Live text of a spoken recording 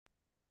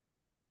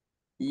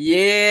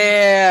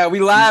Yeah, we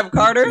live,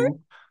 Carter.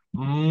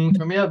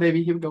 Turn me up,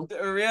 baby. Here we go.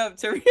 Hurry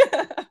up, hurry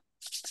up.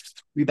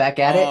 We back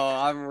at it.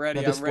 Oh, I'm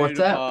ready. Another I'm ready sports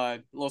to app. pod.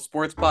 A little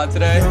sports pod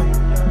today. Yeah,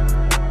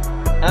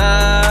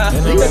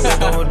 and the rappers Please.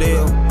 going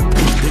deal.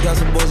 They got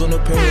some boys on the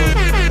payroll.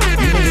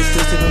 You niggas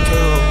still taking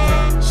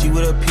care of. She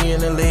with a P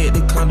in the leg at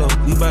the condo.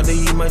 We bout to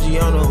eat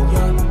Maggiano.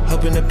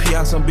 Helping the P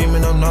out some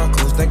beaming on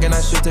narcos. Thinking I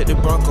should take the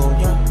Bronco.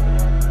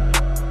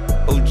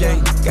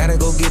 OJ, gotta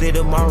go get it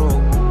tomorrow.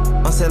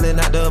 I'm selling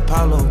out the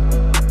Apollo.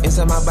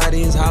 Inside my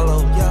body is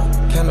hollow.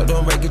 Count up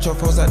them right, get your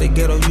folks out the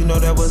ghetto. You know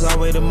that was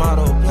always the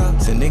motto.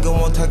 Say nigga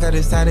won't talk out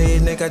his side of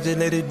his neck. I just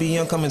let it be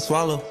young, come and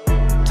swallow.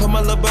 Told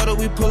my little brother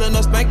we pulling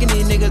up spanking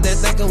these niggas that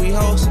thinking we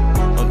hoes.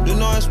 Don't do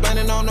no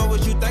explaining, don't know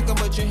what you thinking,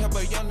 but you help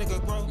a young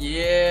nigga grow.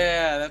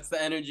 Yeah, that's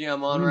the energy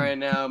I'm on right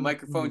now.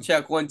 Microphone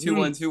check 1 2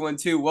 1 2 1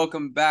 2.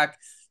 Welcome back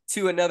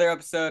to another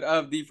episode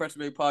of the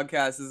Freshman Big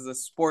Podcast. This is a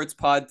sports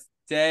pod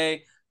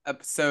today,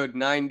 episode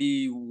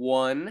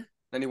 91.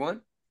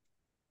 91?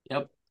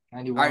 Yep. All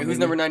 91, right, who's baby.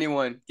 number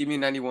 91? Give me a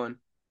 91.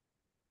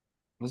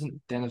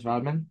 Wasn't Dennis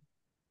Rodman?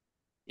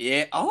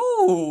 Yeah.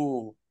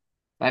 Oh,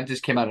 That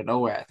just came out of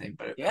nowhere, I think.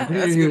 But I'm yeah, pretty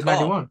that's sure a he good was call.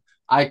 91.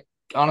 I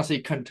honestly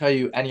couldn't tell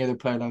you any other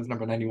player that was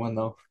number 91,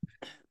 though.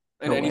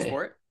 In No any way.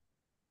 sport,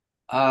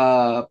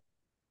 Uh,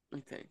 I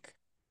think.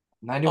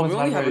 Oh, we 91's not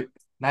only a have a very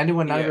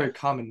 91, not a yeah. very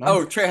common Oh,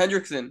 number. Trey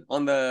Hendrickson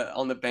on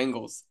the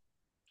Bengals.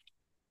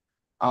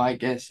 Oh, I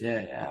guess,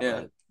 yeah, Yeah,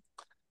 but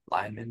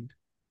lineman.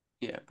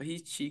 yeah, but he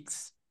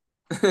cheeks.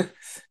 But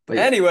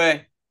yeah, Anyway,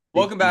 Big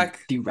welcome back.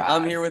 I'm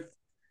D-Rod. here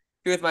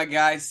with my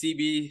guy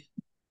CB.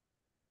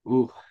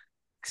 Ooh,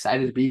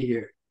 excited to be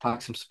here.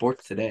 Talk some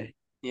sports today.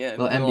 Yeah, it's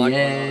Little been a lot going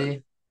on.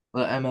 NBA,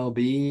 little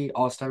MLB,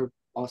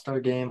 All-Star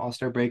game,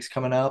 All-Star breaks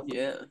coming up.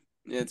 Yeah,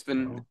 yeah, You know. it's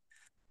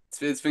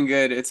been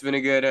good. It's been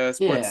a good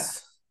Yeah.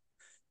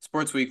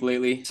 sports week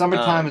lately.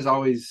 Summertime is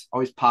always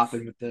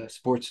popping with the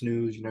sports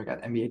news.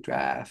 Got NBA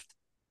draft,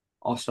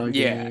 All-Star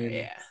Yeah, game,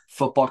 yeah,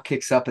 football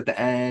kicks up at the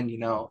end,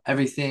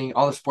 everything,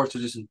 all the sports are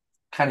just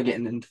kind of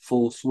getting into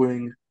full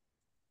swing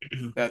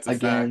that's a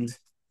again.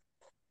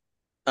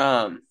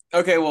 fact.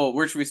 Okay, well,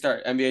 where should we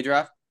start? NBA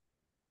draft?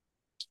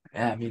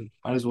 Yeah, I mean,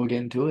 might as well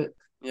get into it.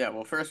 Yeah,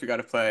 well, first we got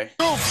to play.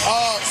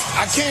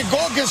 I can't go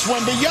against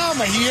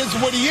Wembanyama. He is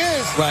what he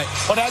is. Right.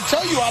 But I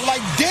tell you, I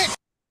like dick.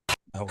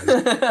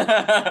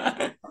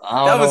 That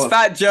I don't know was what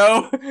Fat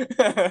Joe.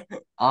 I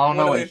don't One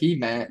know of what the he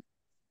meant.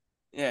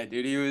 Yeah,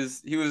 dude,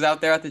 he was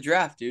out there at the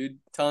draft, dude,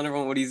 telling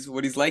everyone what he's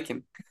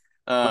liking.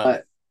 Um,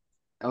 But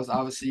that was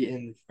obviously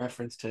in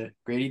reference to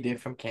Grady Dick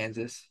from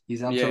Kansas.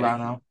 He's on yeah,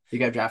 Toronto. He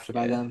got drafted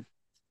by yeah, them.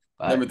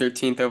 But number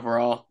 13th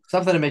overall.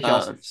 something to make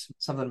y'all Um,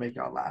 something to make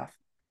y'all laugh.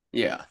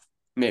 yeah,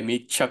 made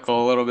me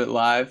chuckle a little bit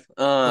live.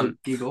 Little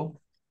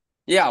giggle.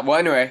 Yeah. Well,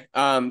 anyway,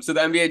 so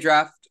the NBA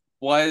draft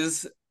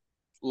was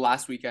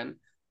last weekend,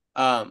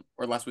 or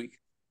last week,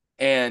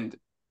 and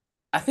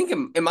I think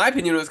in my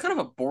opinion it was kind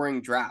of a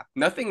boring draft.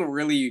 Nothing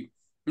really,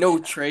 no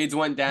trades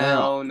went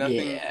Well, down.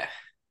 Nothing, yeah.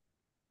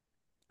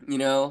 you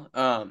know.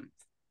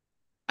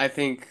 I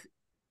think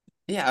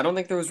Yeah, I don't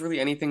think there was really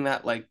anything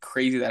that like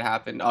crazy that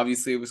happened.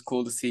 Obviously, it was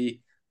cool to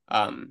see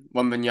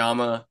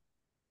Wembanyama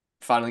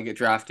finally get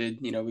drafted.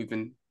 We've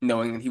been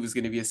knowing that he was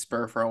going to be a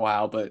Spur for a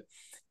while, but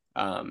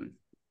um,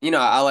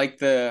 I like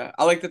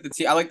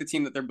the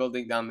team that they're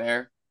building down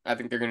there. I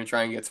think they're going to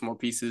try and get some more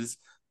pieces.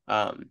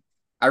 Um,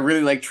 I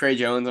really like Trey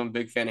Jones. I'm a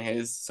big fan of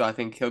his, so I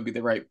think he'll be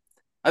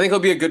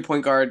a good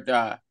point guard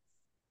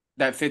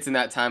that fits in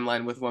that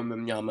timeline with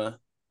Wembanyama.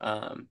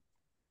 Um,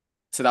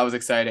 so that was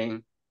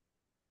exciting.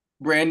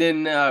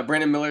 Brandon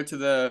Miller to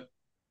the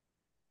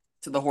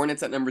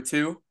Hornets at number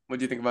 2. What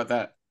do you think about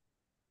that?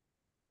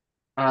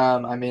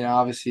 I mean,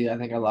 obviously, I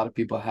think a lot of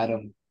people had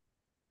him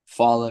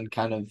fallen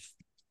kind of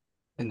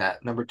in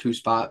that number two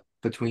spot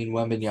between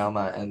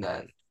Wembanyama and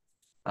then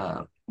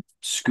um,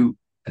 Scoot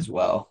as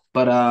well.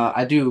 But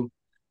I do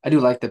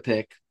like the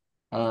pick.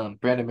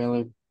 Brandon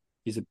Miller,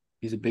 he's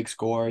a big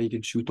scorer. He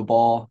can shoot the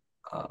ball.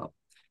 And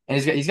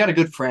he's got a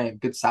good frame,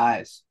 good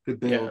size, good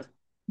Yeah,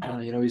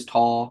 build. He's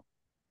tall.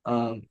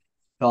 Um,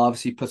 he'll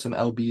obviously put some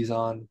LBs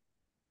on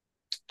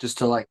just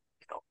to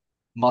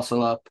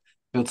muscle up,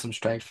 build some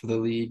strength for the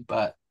league.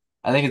 But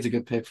I think it's a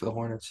good pick for the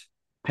Hornets.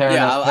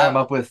 yeah, Pair him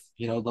up with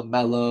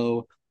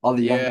LaMelo, all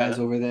the young guys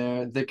yeah, over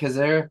there, because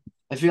I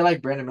feel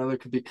like Brandon Miller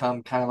could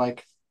become kind of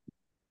like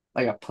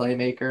a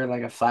playmaker,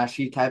 like a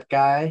flashy type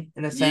guy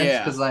in a sense,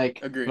 yeah. because like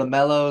Agreed.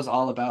 LaMelo is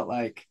all about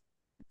like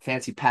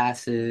fancy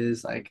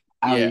passes, like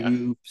alley Yeah,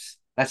 oops.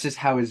 That's just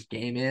how his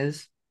game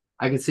is.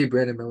 I could see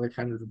Brandon Miller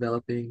kind of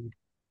developing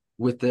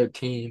with their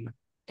team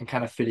and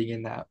kind of fitting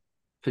in that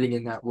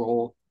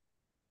role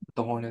with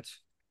the Hornets.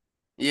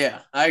 yeah,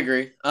 I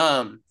agree.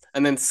 And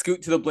then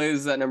Scoot to the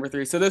Blazers at number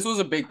 3. So this was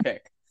a big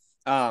pick.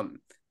 Um,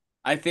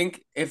 I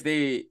think if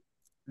they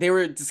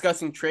were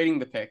discussing trading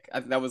the pick,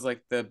 that was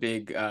like the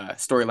big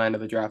storyline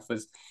of the draft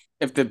was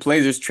if the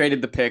Blazers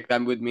traded the pick,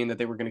 that would mean that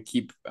they were going to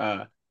keep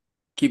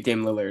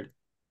Dame Lillard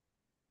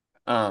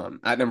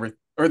at number,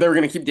 or they were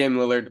going to keep Dame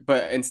Lillard,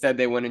 but instead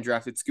they went and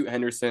drafted Scoot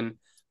Henderson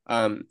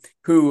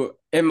who,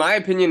 in my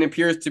opinion,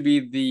 appears to be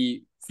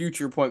the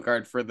future point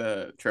guard for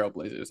the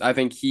Trailblazers. I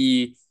think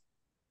he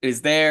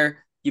is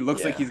there. He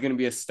looks like Yeah. he's going to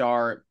be a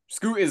star.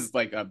 Scoot is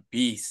like a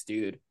beast,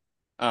 dude.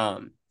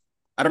 Um,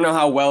 I don't know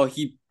how well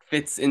he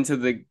fits into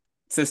the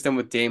system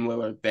with Dame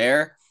Lillard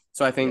there.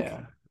 So I think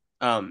Yeah.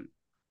 um,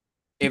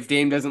 if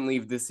Dame doesn't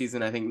leave this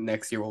season, I think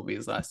next year will be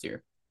his last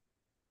year.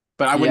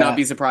 But I would not Yeah.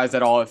 be surprised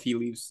at all if he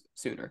leaves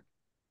sooner.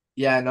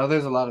 Yeah, I know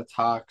there's a lot of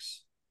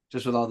talks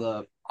just with all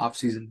the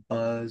offseason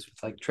buzz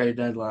with like trade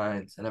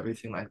deadlines and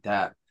everything like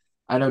that.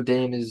 I know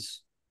Dame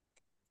is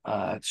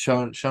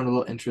shown a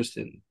little interest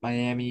in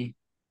Miami.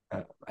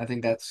 I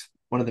think that's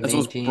one of the As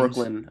well main as teams.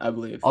 Brooklyn, I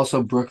believe.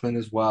 Also Brooklyn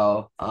as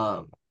well.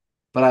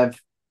 But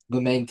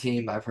the main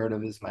team I've heard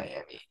of is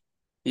Miami.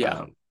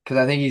 Yeah. Because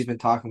I think he's been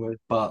talking with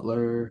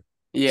Butler,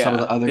 some of Yeah.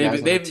 the other guys on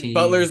the They've team.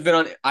 Butler's been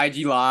on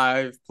IG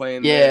Live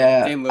playing the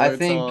Yeah, Dame Lillard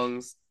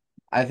songs.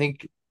 I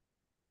think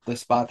the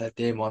spot that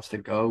Dame wants to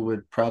go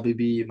would probably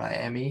be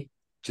Miami,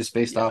 just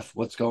based Yeah. off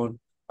what's going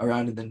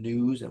around in the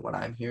news and what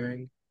I'm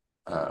hearing.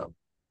 Um,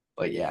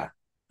 but yeah,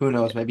 who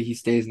knows? Maybe he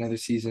stays another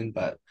season,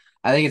 but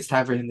I think it's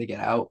time for him to get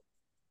out,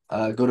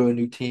 go to a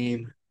new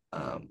team.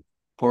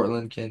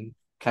 Portland can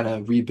kind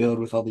of rebuild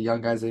with all the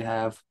young guys they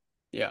have,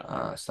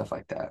 Yeah. stuff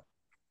like that.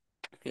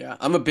 Yeah.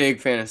 I'm a big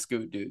fan of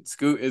Scoot, dude.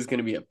 Scoot is going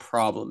to be a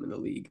problem in the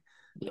league.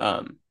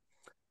 Yeah,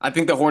 I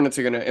think the Hornets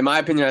are going to, in my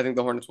opinion, I think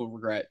the Hornets will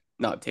regret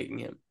not taking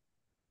him.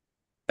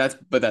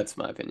 That's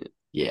my opinion.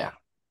 yeah,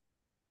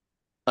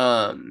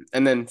 And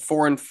then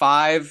 4 and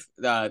 5,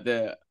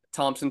 the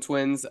Thompson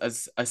twins,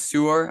 as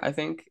Asur, I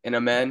think, and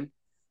Amen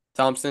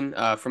Thompson,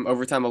 from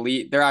Overtime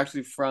Elite. They're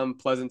actually from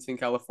Pleasanton,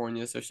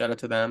 California, so shout out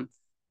to them.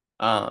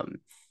 Um,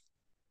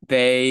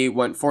 they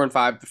went 4 and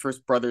 5, the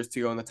first brothers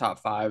to go in the top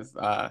five.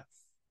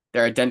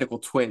 They're identical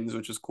twins,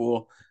 which was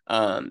cool.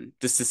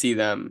 Just to see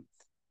them.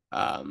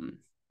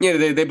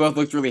 They both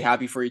looked really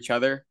happy for each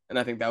other, and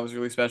I think that was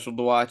really special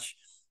to watch.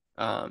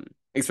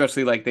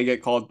 Especially like they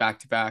get called back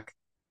to back.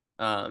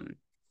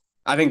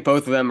 I think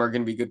both of them are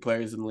going to be good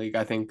players in the league.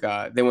 I think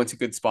they went to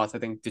good spots. I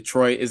think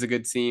Detroit is a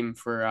good team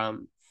for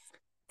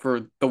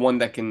the one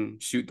that can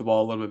shoot the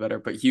ball a little bit better.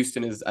 But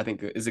Houston is, I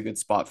think, is a good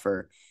spot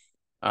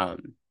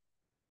um,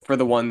 for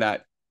the one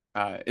that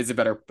is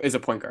a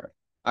point guard.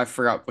 I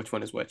forgot which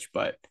one is which,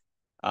 but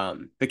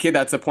the kid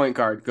that's a point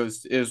guard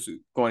is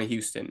going to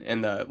Houston,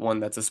 and the one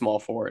that's a small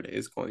forward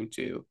is going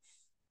to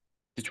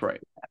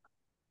Detroit.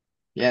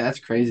 yeah. That's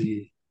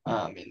crazy.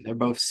 I mean, they're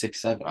both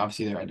 6'7".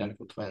 Obviously, they're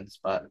identical twins,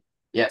 but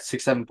yeah,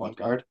 6'7" point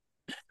guard.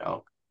 You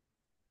know,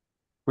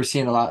 we're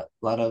seeing lot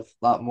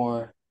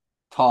more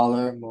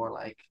taller,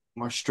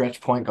 more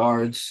stretch point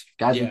guards,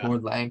 guys with Yeah, more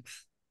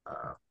length,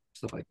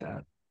 stuff like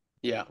that.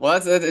 yeah. Well,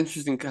 that's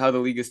interesting how the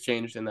league has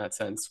changed in that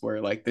sense,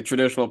 where like the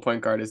traditional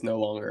point guard is no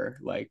longer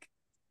like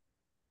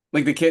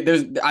the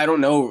kid. I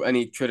don't know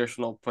any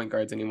traditional point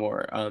guards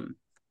anymore.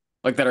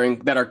 Like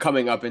that are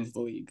coming up into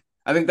the league.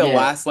 I think the Yeah,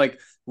 last like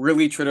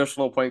really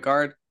traditional point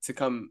guard to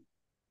come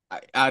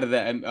out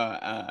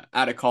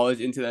of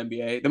college into the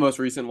NBA, the most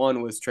recent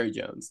one was Trey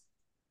Jones.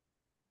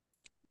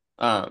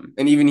 And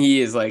even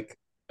he is like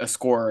a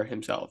scorer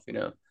himself, you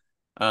know.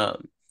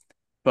 Um,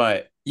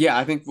 but yeah,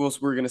 I think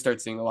we're gonna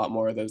start seeing a lot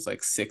more of those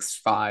like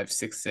 6'5",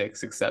 6'6",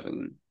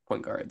 6'7"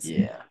 point guards.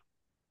 yeah,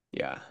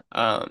 Yeah.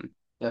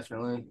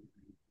 definitely.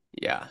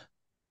 Yeah.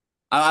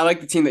 I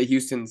like the team that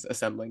Houston's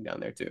assembling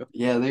down there too.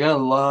 Yeah, they got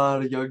a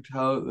lot of young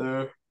talent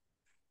there.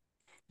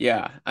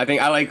 Yeah. I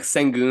think I like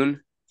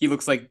Sengun. He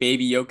looks like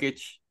baby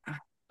Jokic.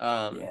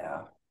 Um,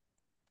 Yeah,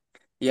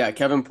 yeah,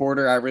 Kevin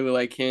Porter, I really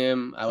like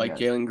him. I they like got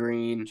Jalen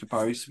Green.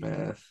 Jabari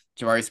Smith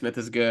Jabari Smith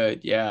is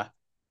good. Yeah.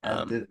 at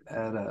Um, the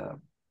at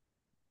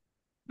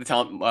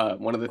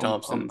one of the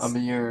Thompsons.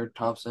 Amir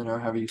Thompson or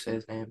however you say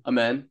his name.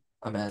 Amen.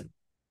 Amen.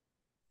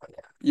 Oh,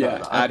 yeah.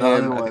 Yeah, add The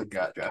other him. I one think.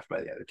 got drafted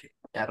by the other team.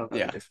 Yeah, I don't know the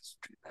Yeah. difference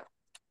between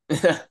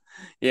them.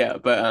 Yeah,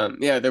 but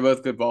yeah, they're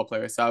both good ball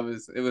players. So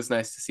it was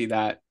nice to see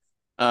that.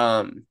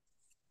 Um,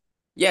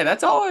 yeah,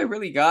 that's all I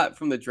really got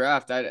from the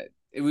draft.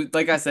 It was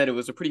like I said, it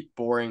was a pretty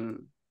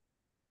boring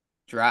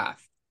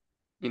draft.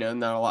 You know,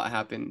 not a lot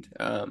happened.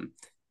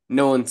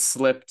 No one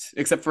slipped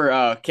except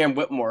for Cam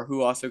Whitmore,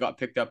 who also got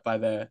picked up by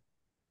the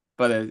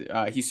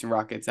Houston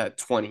Rockets at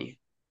 20.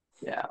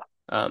 Yeah.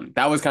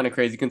 That was kind of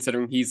crazy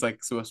considering he's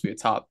like supposed to be a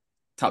top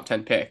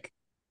 10 pick.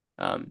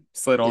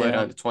 Slid all the way Yeah.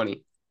 down to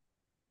 20.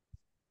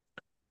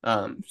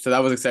 So that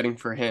was exciting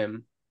for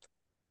him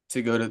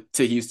to go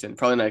to Houston.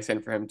 Probably not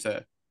exciting for him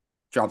to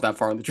drop that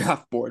far on the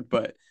draft board,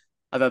 but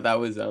I thought that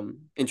was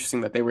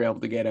interesting that they were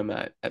able to get him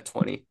at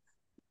 20.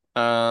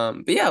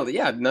 But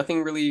yeah,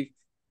 nothing really,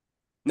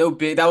 no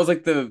big. That was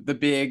like the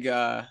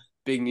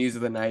big news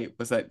of the night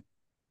was that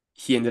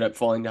he ended up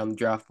falling down the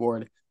draft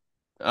board.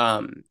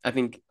 I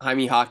think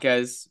Jaime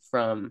Jaquez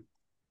from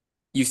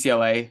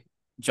UCLA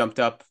jumped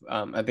up.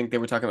 I think they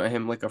were talking about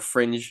him like a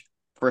fringe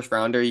first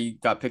rounder. He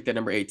got picked at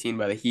number 18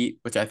 by the Heat,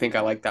 which I think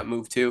I like that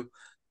move too.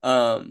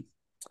 Um,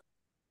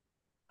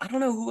 I don't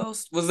know who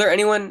else. Was there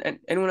anyone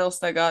else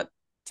that got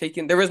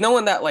taken? There was no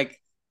one that like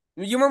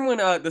you remember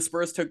when the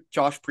Spurs took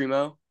Josh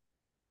Primo?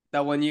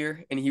 that one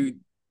year, and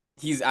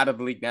he's out of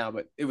the league now.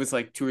 But it was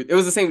like it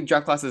was the same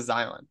draft class as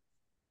Zion.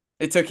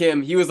 It took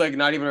him. He was like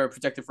not even a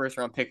projected first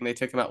round pick, and they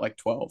took him at like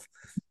 12.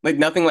 Like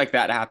nothing like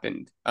that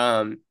happened.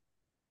 I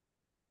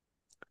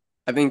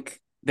think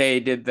they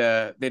did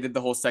the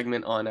whole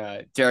segment on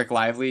Derek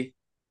Lively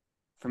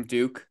from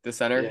Duke, the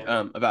center,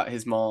 Yeah. about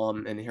his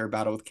mom and her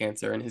battle with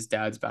cancer and his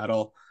dad's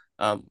battle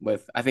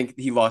with, I think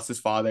he lost his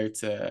father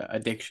to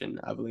addiction,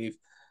 I believe.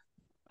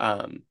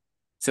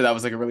 So that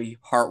was like a really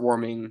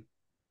heartwarming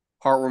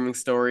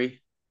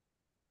story.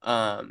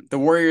 The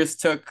Warriors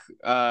took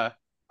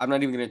I'm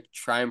not even gonna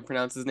try and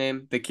pronounce his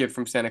name, the kid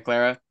from Santa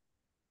Clara.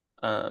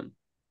 Um,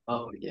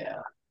 Oh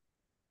yeah.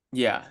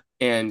 yeah,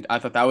 and I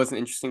thought that was an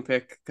interesting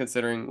pick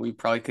considering we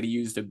probably could have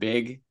used a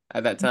big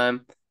at that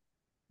time.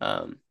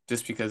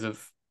 Just because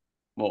of,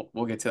 well,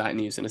 we'll get to that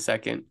news in a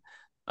second.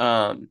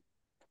 Um,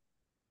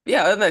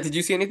 yeah, other than that, did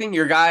you see anything?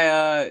 Your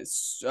guy,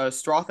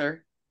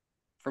 Strother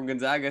from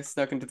Gonzaga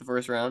snuck into the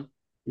first round.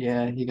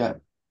 Yeah,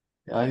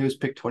 he was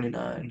picked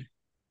 29.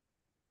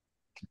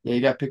 Yeah,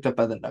 he got picked up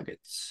by the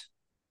Nuggets.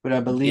 But I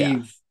Yeah,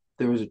 believe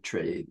there was a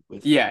trade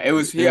with yeah, it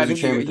was. there Yeah, I was a think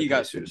trade with the he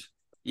got. Pacers,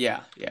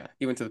 Yeah, yeah,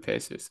 he went to the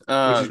Pacers.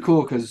 which is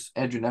cool because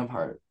Andrew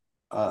Nemhart,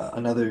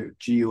 another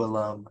GU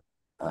alum,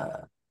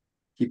 uh,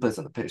 he plays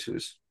on the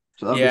Pacers.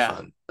 So that'll be Yeah,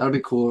 fun. That'll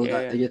be cool yeah,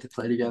 that yeah, they get to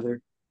play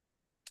together.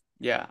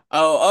 yeah.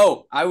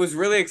 Oh, I was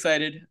really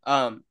excited.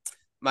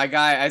 My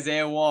guy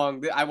Isaiah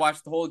Wong. I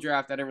watched the whole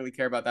draft. I didn't really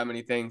care about that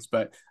many things,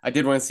 but I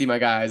did want to see my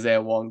guy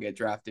Isaiah Wong get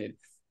drafted.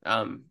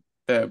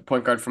 The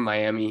point guard from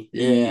Miami.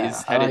 He is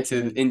Yeah, I headed like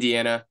to him.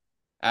 Indiana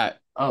at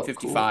Oh,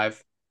 cool.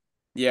 55.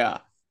 Yeah.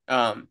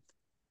 Um.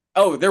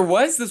 Oh, there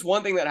was this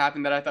one thing that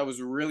happened that I thought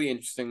was really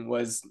interesting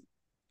was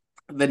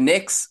the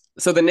Knicks.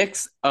 So the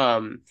Knicks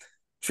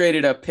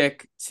traded a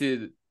pick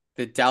to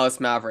the Dallas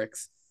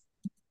Mavericks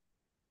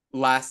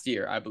last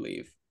year, I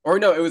believe. Or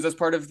no, it was as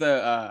part of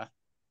the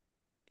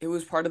it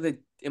was part of the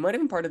it might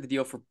have been part of the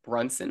deal for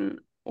Brunson,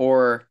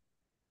 or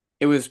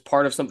it was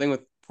part of something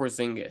with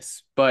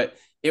Porzingis. But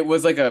it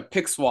was like a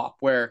pick swap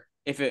where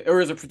if it or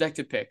it was a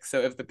protected pick.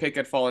 So if the pick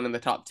had fallen in the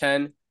top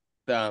 10,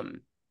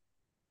 um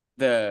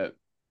the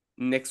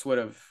Knicks would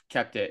have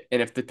kept it,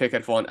 and if the pick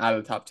had fallen out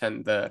of the top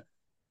 10, the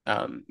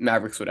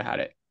Mavericks would have had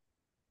it.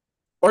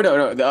 Or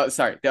no,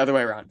 sorry, the other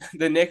way around.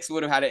 The Knicks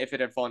would have had it if it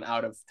had fallen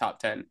out of top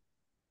 10,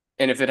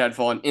 and if it had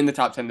fallen in the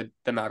top 10,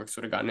 the Mavericks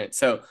would have gotten it.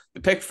 So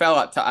the pick fell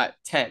at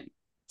 10,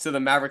 so the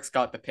Mavericks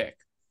got the pick,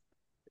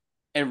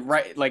 and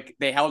right, like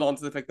they held on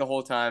to the pick the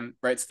whole time,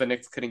 right? So the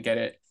Knicks couldn't get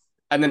it,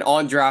 and then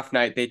on draft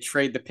night they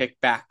trade the pick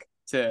back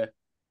to,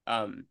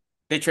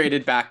 they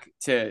traded back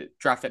to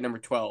draft at number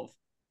 12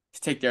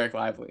 to take Derek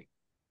Lively.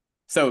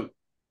 So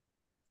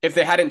if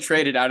they had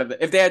traded out of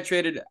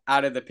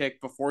the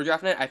pick before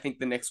draft night, I think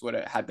the Knicks would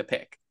have had the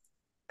pick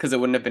because it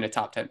wouldn't have been a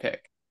top 10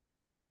 pick.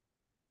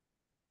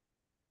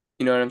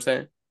 You know what I'm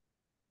saying?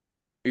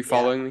 Are you Yeah.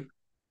 following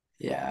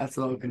Yeah, that's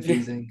a little me?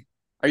 confusing.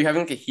 Are you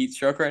having like a heat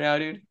stroke right now,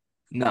 dude?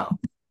 No,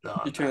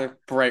 no, You're I'm turning not.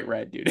 like bright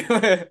red, dude.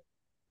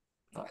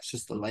 No, it's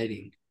just the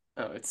lighting.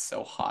 Oh, it's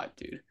so hot,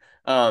 dude.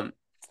 Um,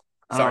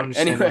 I don't sorry.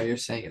 understand why Anyway, you're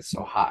saying it's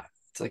so hot.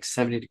 It's like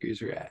 70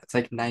 degrees we're at. It's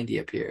like 90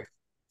 up here.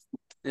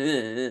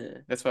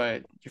 that's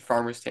why your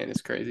farmer's tan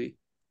is crazy.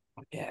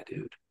 Yeah,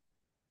 dude.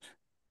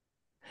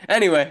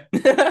 Anyway,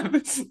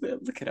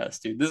 look at us,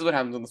 dude. This is what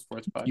happens on the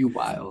sports pod. You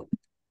wild.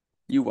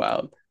 You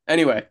wild.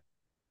 Anyway,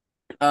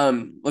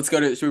 let's go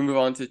to. Should we move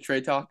on to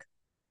trade talk?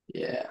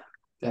 Yeah,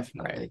 All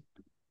definitely. right.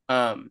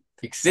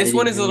 This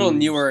one Exciting is a little news.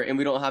 newer, and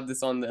we don't have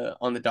this on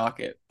the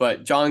docket.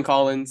 But John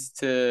Collins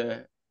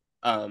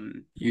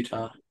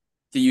Utah.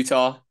 to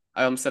Utah.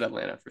 I almost said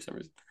Atlanta for some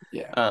reason.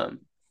 Yeah, Um,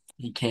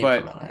 he came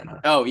from but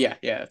Atlanta. oh yeah,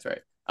 that's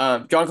right.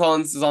 John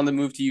Collins is on the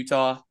move to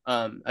Utah.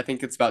 I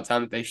think it's about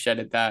time that they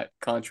shedded that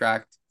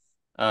contract.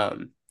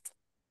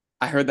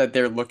 I heard that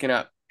they're looking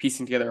at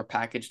piecing together a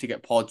package to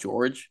get Paul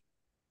George,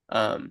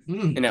 in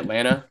Hmm.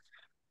 Atlanta,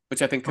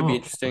 which I think could be Oh, a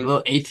interesting.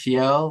 little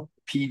ATL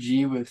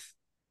PG with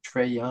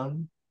Trae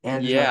Young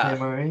and DeJounte Yeah,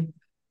 Murray.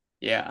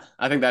 yeah,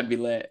 I think that'd be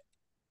lit.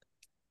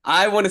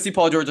 I want to see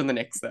Paul George on the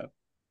Knicks though.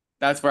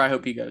 That's where I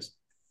hope he goes.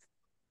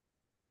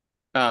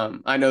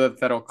 I know that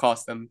that'll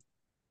cost them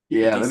a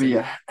Yeah, that'd be decent.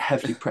 a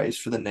hefty price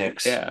for the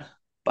Knicks. Yeah,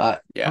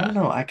 But I don't yeah,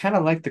 know. I kind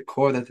of like the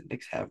core that the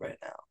Knicks have right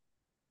now.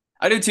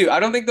 I do too. I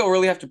don't think they'll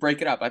really have to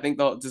break it up. I think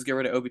they'll just get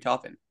rid of Obi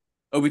Toppin,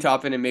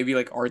 and maybe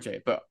like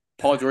RJ. But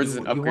Paul George is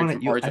an You upgrade want from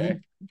to you I RJ.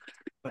 think,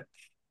 but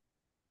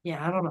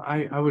yeah, I don't know.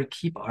 I would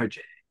keep RJ.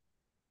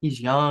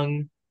 He's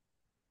young.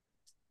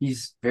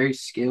 He's very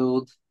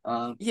skilled.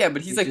 Yeah,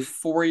 but he's He like just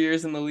 4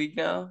 years in the league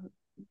now.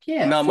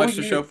 yeah, Not four much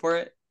to years. show for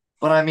it.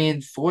 But I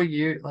mean, 4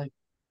 years, like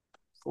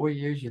 4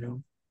 years,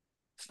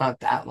 it's not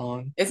that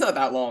long. It's not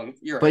that long.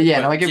 You're But right.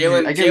 yeah, no, But I Jalen get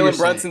what you're Jalen saying.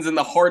 Brunson's in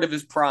the heart of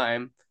his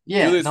prime.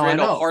 Yeah, Julius no, I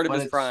Randle, know, heart of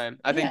but his prime.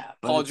 I think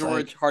but Paul it's George,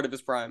 like heart of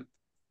his prime.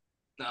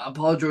 no,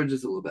 Paul George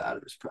is a little bit out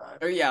of his prime.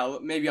 Or yeah,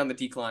 maybe on the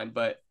decline,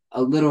 but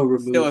A little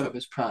still, removed from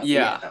his prime. But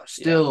yeah, yeah, no,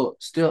 yeah,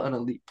 still an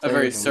elite a player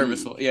very in the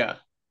serviceable. league. Yeah.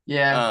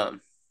 Yeah,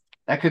 Um.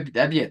 that'd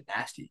be a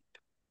nasty.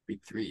 big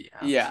three.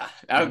 Yeah,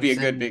 that would be a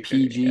good Brunson, big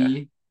three. PG.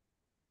 Yeah.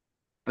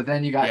 But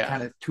then you got Yeah.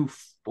 kind of two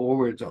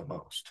forwards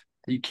almost.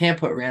 You can't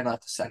put Randall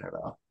at the center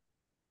though.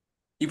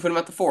 You put him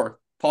at the 4.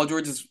 Paul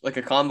George is like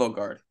a combo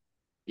guard.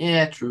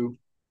 Yeah, true.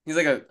 He's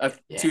like a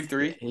Yeah,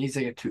 2-3. yeah, he's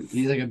like a two.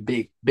 He's like a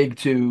big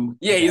two.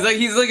 Yeah, he's like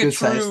a good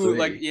size true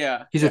three.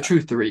 yeah. He's Yeah. a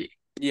true three.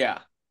 Yeah.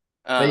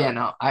 But yeah,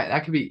 no,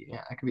 that could be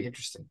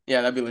interesting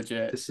Yeah, that'd be to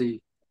legit.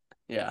 see.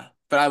 Yeah.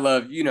 But I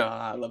love,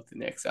 I love the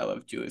Knicks. I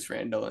love Julius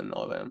Randle and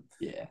all them.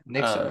 Yeah,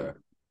 Knicks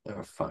are they're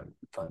a fun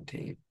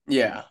team.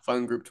 Yeah,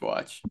 fun group to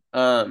watch.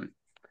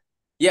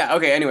 Yeah,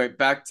 okay, anyway,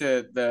 back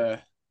to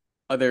the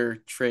other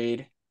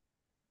trade.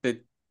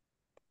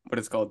 What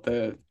it's called,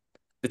 the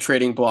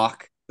trading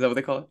block. Is that what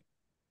they call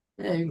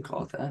Yeah, you can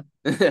call it that.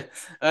 it?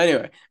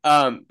 Anyway,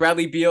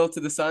 Bradley Beal to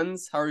the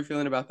Suns. How are you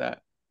feeling about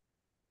that?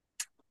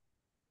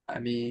 I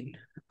mean,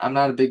 I'm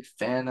not a big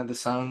fan of the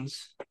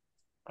Suns.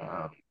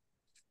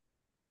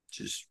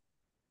 Just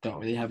don't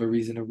really have a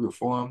reason to root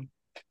for them.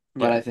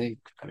 But Yeah. I think,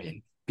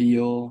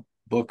 Beal,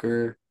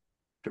 Booker,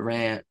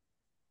 Durant.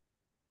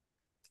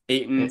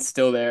 Ayton's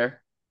still there.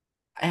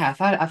 Yeah,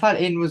 I thought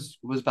Aiden was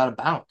about to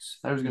bounce.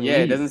 I thought he was gonna Yeah, it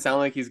leave. doesn't sound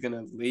like he's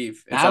gonna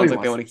leave. It Now sounds he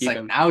like they wants want to keep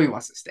him. now he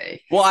wants to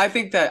stay. Well, I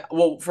think that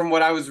from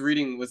what I was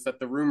reading was that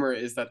the rumor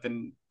is that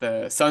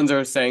the Suns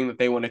are saying that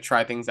they want to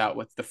try things out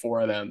with the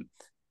 4 of them.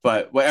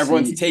 But what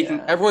everyone's taking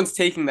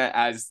that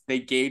as they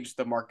gauged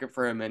the market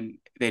for him and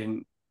they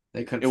didn't.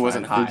 They couldn't. It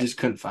wasn't high. They just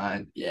couldn't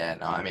find. Yeah,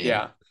 no,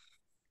 Yeah.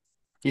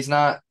 he's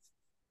not.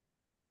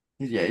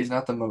 Yeah, he's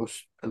not the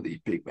most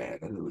elite big man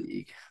in the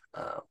league.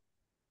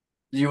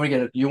 You want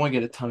to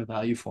get a ton of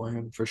value for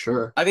him for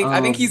sure. I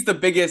think he's the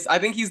biggest. I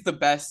think he's the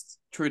best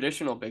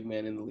traditional big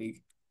man in the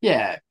league.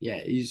 Yeah,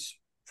 he's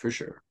for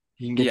sure.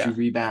 He can get you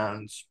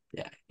rebounds.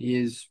 Yeah, he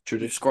is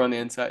traditional. Score on the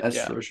inside.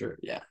 That's for sure.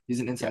 Yeah,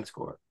 he's an inside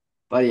scorer.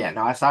 But yeah,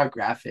 no, I saw a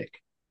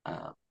graphic.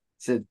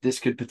 Said this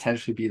could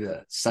potentially be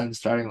the Suns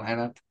starting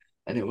lineup,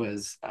 and it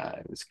was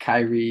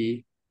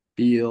Kyrie,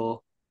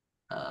 Beal,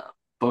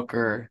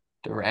 Booker,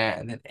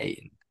 Durant, and then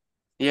Ayton.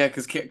 Yeah,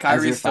 because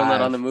Kyrie's still not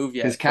on the move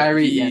yet. Because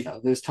Kyrie,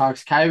 there's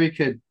talks. Kyrie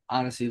could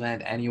honestly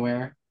land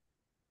anywhere.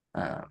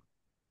 But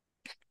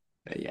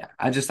yeah,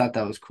 I just thought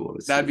that was cool.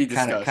 That'd be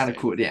disgusting. Kind of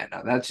cool. Yeah,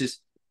 no, that's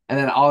just. And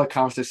then all the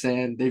comments are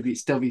saying they'd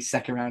still be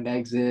second round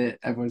exit.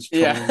 Everyone's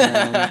trolling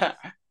them.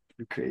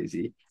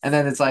 Crazy. And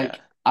then it's like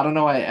I don't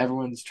know why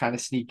everyone's trying to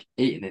sneak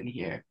Ayton in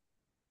here.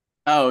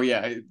 Oh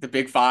yeah, the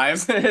big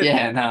 5s.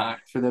 Yeah, nah,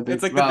 for the big.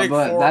 It's like the big 4,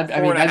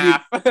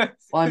 4.5.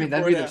 Well,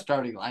 that'd be their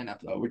starting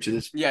lineup though, which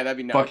is that'd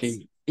be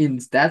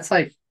nuts. That's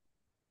like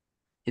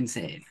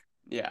insane.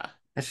 Yeah,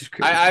 that's just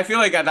crazy. I feel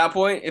like at that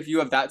point, if you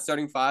have that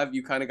starting 5,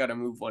 you kind of got to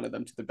move one of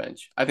them to the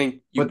bench. I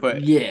think you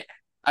put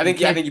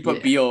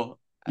Beal.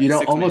 You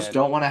don't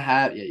want to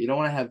have you don't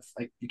want to have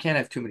you can't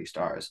have too many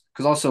stars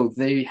because also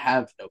they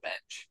have no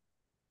bench.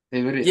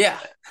 They literally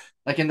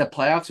like in the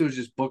playoffs it was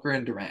just Booker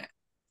and Durant.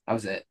 That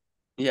was it.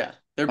 Yeah,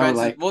 their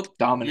bench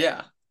dominant.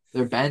 Yeah,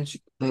 their bench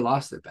they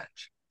lost their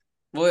bench.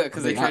 Well,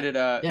 because they traded for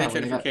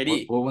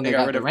KD. Well, when they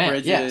got rid of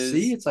Bridges,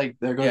 see, it's like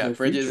there goes their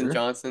Bridges future. and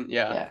Johnson.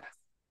 Yeah.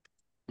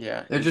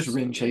 They're just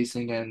ring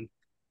chasing and.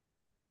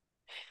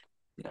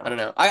 I don't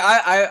know.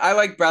 I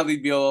like Bradley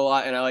Beal a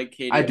lot, and I like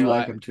KD. I do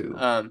like him too.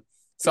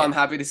 So I'm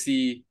happy to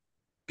see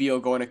Beal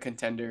going a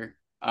contender.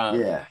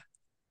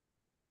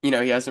 He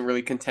hasn't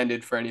really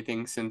contended for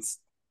anything since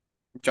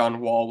John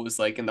Wall was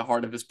in the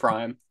heart of his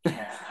prime.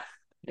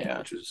 Yeah,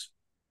 which was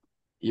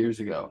years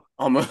ago.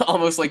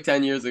 Almost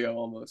 10 years ago,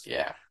 almost.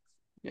 Yeah.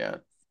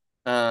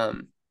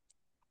 But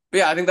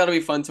yeah, I think that'll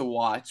be fun to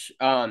watch.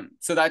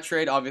 So that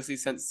trade obviously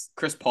sent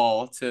Chris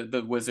Paul to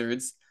the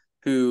Wizards,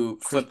 who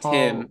flipped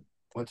him.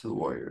 Went to the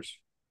Warriors.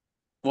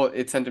 Well,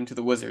 it sent him to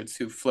the Wizards,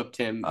 who flipped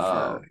him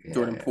for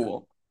Jordan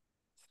Poole.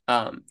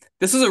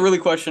 This was a really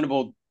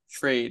questionable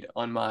trade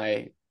on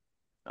my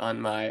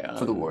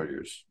for the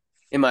Warriors.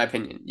 In my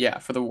opinion,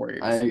 for the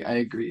Warriors. I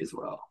agree as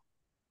well.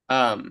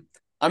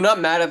 I'm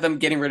not mad at them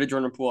getting rid of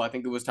Jordan Poole. I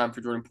think it was time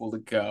for Jordan Poole to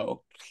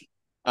go.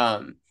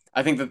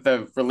 I think that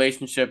the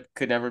relationship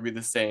could never be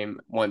the same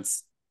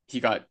once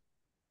he got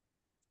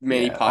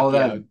Manny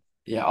Pacquiao.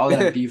 All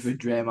that beef with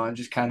Draymond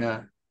just kind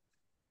of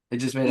it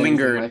just made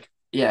lingered.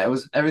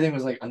 Everything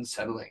was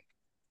unsettling.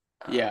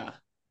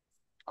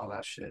 All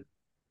that shit.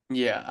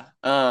 Yeah.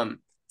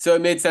 So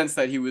it made sense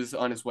that he was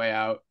on his way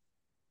out,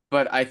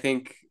 but I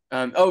think.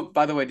 Oh,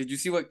 by the way, did you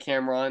see what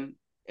Cameron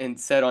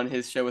said on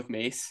his show with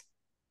Mace?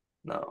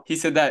 No. He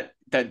said that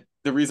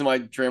the reason why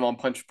Draymond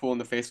punched Poole in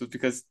the face was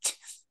because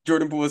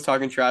Jordan Poole was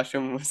talking trash to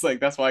him. Was like,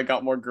 that's why I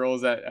got more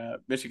girls at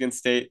Michigan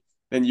State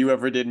than you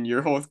ever did in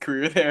your whole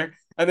career there.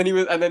 And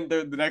then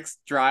the next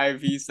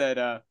drive he said,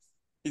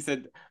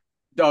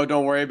 "Oh,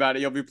 don't worry about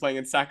it. You'll be playing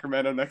in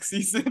Sacramento next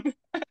season."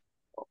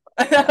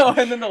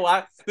 And then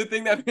the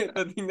thing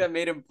that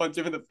made him punch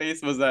him in the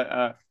face was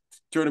that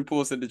Jordan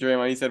Poole said to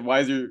Draymond, he said, "Why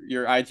is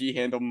your IG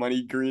handle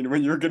Money Green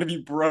when you're gonna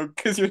be broke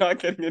because you're not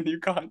getting a new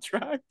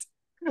contract?"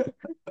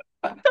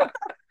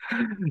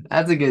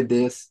 That's a good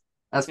diss.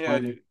 That's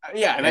funny. Dude.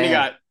 Yeah, and then he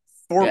got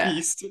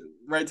 4-pieced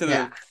right to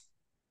the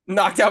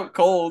knocked out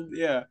cold.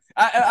 Yeah.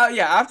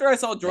 Yeah. After I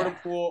saw Jordan Yeah.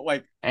 Poole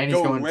like And he's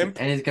go going to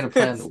limp. and he's gonna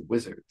play on the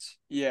Wizards.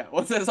 Yeah.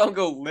 Once I saw him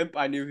go limp,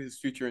 I knew his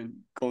future in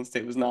Golden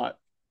State was not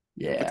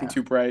looking Yeah.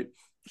 too bright.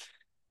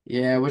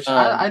 Yeah, which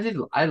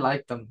Um. I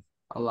liked them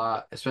a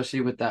lot,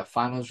 especially with that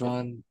finals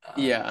run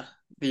Yeah.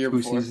 The year two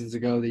before. seasons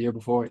ago, the year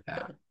before. Yeah.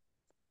 Yeah.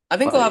 I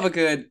think they'll But have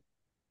yeah. a good.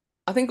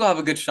 I think they'll have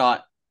a good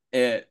shot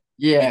at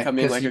Yeah,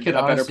 becoming because like he could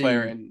a better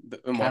player honestly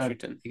in kind of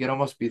Washington. he could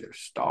almost be their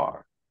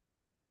star.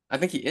 I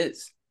think he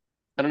is.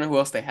 I don't know who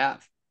else they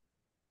have.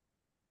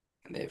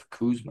 And they have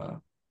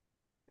Kuzma.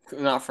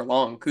 Not for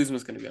long.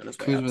 Kuzma's going to be on his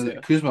way out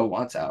too. Kuzma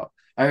wants out.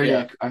 I heard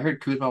Yeah. I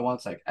heard Kuzma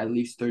wants like at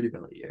least 30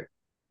 million a year.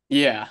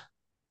 Yeah.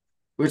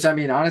 Which I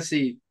mean,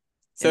 honestly,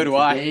 So in do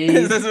I.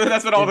 today's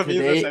That's what all the memes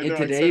are saying. in They're like,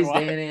 so do today's day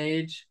I. and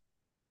age,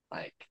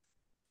 like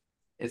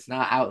it's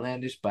not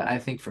outlandish, but I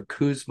think for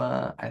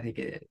Kuzma, I think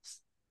it is.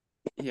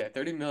 Yeah,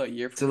 30 mil a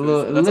year It's for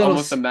Kuzma. That's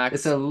almost the it's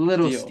max a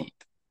little deal. steep.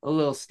 A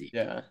little steep.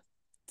 Yeah.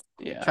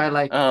 Yeah. Try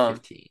like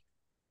 15,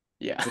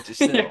 Yeah. which is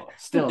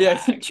still a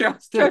Yeah, bag. try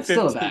Still a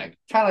 15. bag.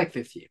 Try like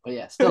 15. But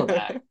yeah, still a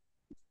bag.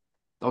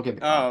 Don't get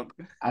me wrong.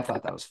 Um, I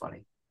thought that was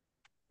funny.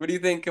 what do you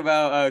think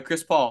about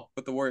Chris Paul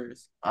with the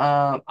Warriors?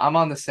 I'm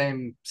on the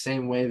same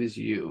wave as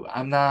you.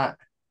 I'm not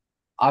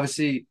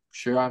obviously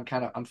sure I'm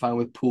fine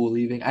with Poole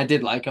leaving. I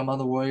did like him on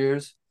the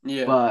Warriors,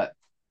 Yeah. but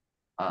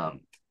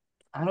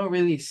I don't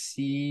really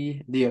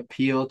see the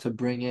appeal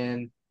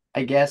to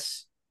I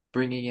guess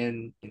bringing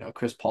in,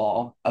 Chris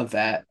Paul, a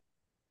vet.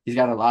 He's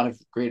got a lot of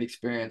great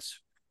experience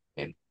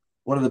and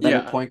one of the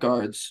better Yeah. point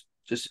guards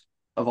just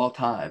of all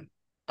time.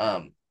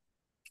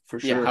 For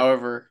Yeah, sure.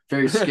 however.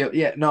 Very skilled.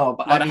 Yeah, no,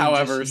 but A lot I of mean,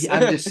 howevers.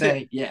 I'm just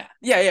saying, yeah.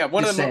 Yeah.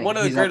 One Just of saying,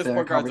 the he's up greatest there in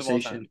point guards of all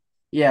time. conversation.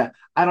 Yeah,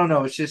 I don't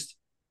know. It's just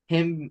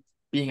him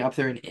being up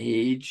there in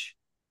age,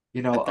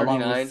 At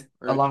 39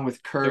 or along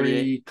with 38.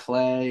 Curry,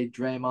 Clay,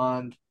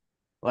 Draymond.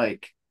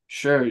 Like,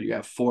 sure, you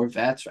have four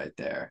vets right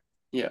there.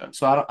 Yeah.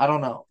 So I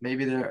don't know.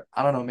 Maybe they're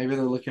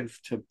looking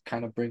to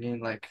kind of bring in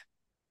like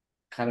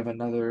kind of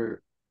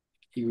another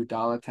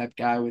Iguodala type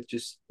guy with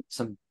just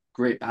some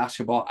great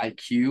basketball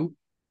IQ.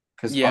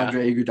 Because Yeah.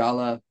 Andre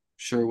Iguodala,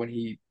 sure, when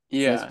he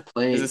has Yeah.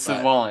 played, He's a but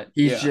savant.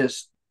 he's Yeah.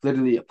 just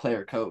literally a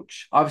player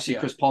coach. Obviously, Yeah.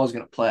 Chris Paul is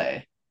gonna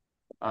play,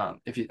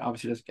 if he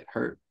obviously doesn't get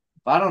hurt.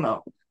 But I don't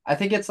know. I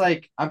think it's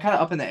like I'm kind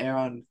of up in the air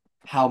on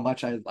how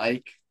much I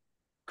like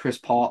Chris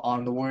Paul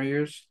on the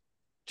Warriors,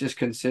 just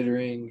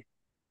considering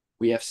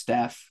we have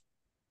Steph.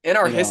 In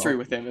our you history know.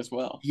 with him as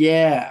well.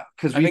 Yeah,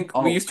 because I think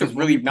we used to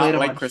really not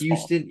like Chris Paul.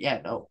 Houston. Yeah,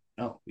 no,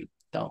 we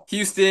don't.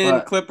 Houston,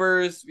 But,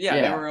 Clippers.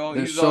 Yeah, they were all.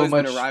 there's He's so always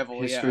much been a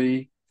rival.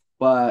 history,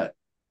 but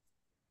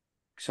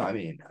so I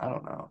mean, I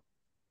don't know.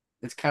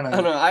 It's kind Yeah. I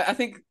don't of know. I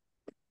think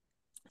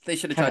they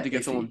should have tried to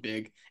get iffy. someone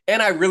big.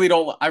 And I really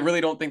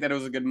don't think that it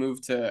was a good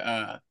move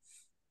to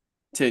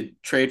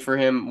trade for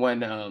him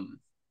when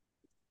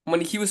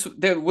he was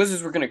the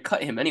Wizards were gonna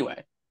cut him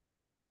anyway.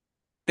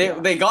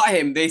 They got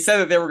him. They said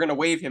that they were gonna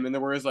waive him, and the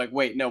Warriors like,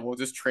 wait, no, we'll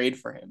just trade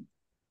for him.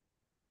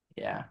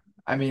 Yeah.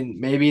 I mean,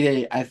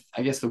 maybe I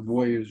guess the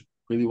Warriors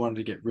really wanted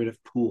to get rid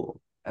of Poole,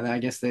 and I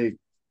guess I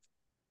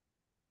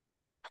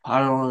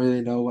don't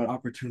really know what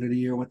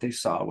opportunity or what they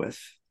saw with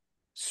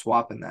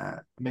swapping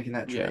that, making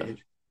that Yeah.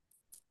 trade.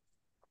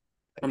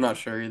 I'm not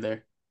sure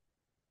either.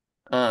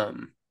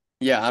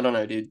 Yeah, I don't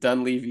know, dude.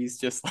 Dunleavy's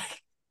just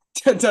like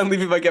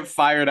Dunleavy might get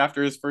fired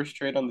after his first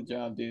trade on the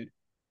job, dude.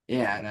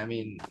 Yeah, and I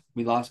mean,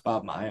 we lost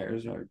Bob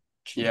Myers, our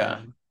GM.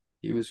 Yeah.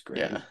 He was great.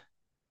 Yeah.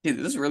 Dude,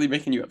 this is really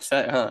making you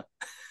upset, huh?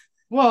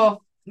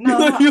 Well,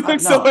 no, You look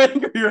so no.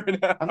 angry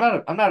right now.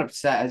 I'm not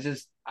upset.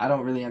 I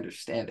don't really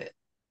understand it.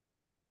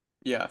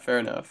 Yeah, fair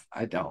enough.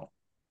 I don't.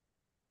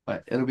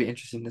 But it'll be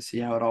interesting to see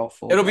how it all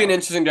folds It'll be an out.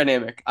 interesting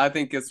dynamic. I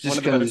think it's Just one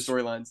of the better 'cause,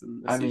 storylines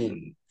in the I season.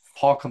 mean,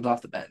 Paul comes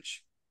off the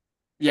bench.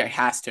 Yeah, he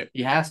has to.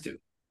 He has to.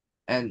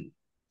 And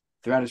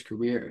throughout his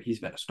career, he's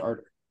been a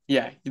starter.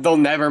 Yeah, they'll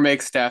never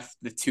make Steph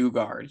the two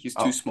guard. He's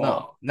too small.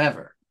 No,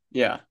 never.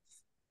 Yeah,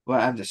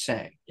 But I'm just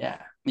saying,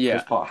 yeah. yeah,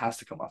 Chris Paul has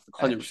to come off the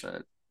bench.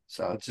 100%.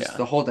 So it's just Yeah.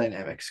 the whole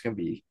dynamic's gonna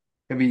be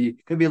a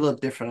little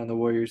different on the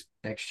Warriors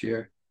next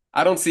year.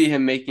 I don't see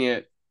him making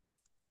it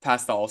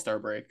past the All-Star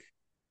break.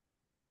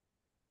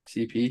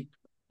 CP.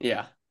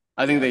 Yeah,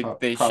 I think they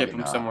Probably ship him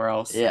not. somewhere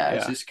else. Yeah,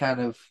 it's just kind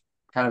of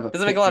a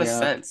doesn't make a lot of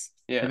pick-me-up. sense.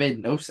 Yeah, It made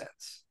no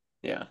sense.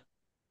 yeah.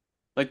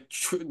 Like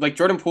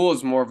Jordan Poole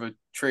is more of a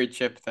trade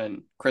chip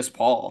than Chris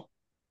Paul.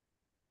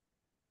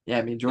 Yeah,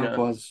 I mean Jordan Yeah.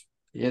 Poole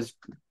he has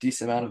a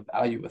decent amount of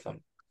value with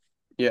him,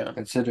 Yeah,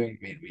 considering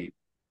we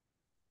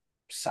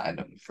signed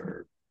him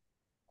for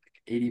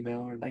like 80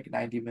 mil or like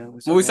 90 mil. Or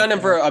well, we something signed like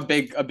him for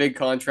that. a big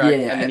contract, Yeah,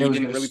 and then and it he was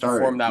didn't gonna really start.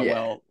 perform that Yeah,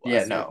 well. yeah,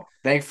 last year. no.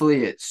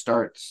 Thankfully, it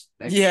starts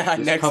this year,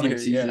 coming yeah.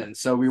 season,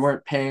 so we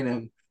weren't paying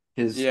him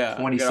his Yeah, get off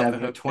the 27 or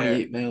hook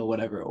 28 mil,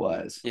 whatever it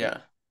was. Yeah,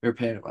 We were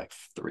paying him like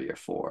 3 or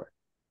 4.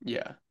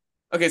 yeah.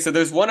 Okay, so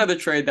there's one other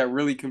trade that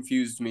really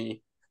confused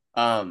me.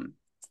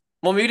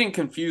 Well, maybe it didn't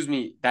confuse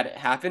me that it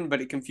happened,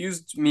 but it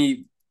confused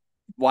me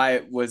why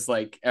it was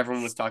like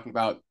everyone was talking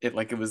about it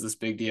like it was this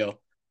big deal.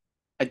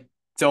 I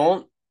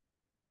don't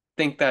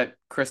think that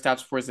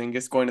Kristaps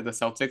Porzingis going to the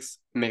Celtics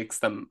makes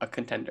them a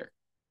contender.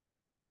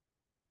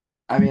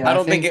 I mean,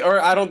 I think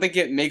I don't think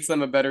it makes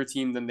them a better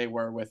team than they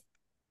were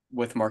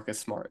with Marcus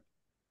Smart.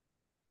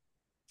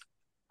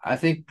 I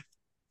think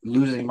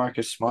losing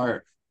Marcus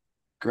Smart,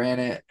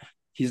 granted,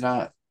 he's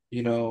not,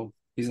 he's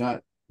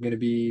not going to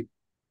be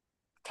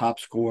top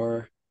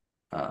scorer.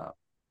 But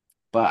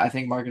I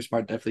think Marcus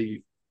Smart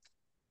definitely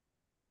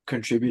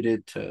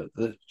contributed to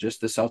the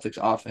Celtics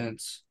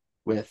offense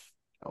with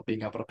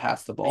being able to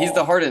pass the He's the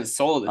ball. heart and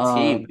soul of the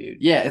team, dude.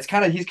 Yeah, he's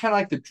kind of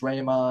like the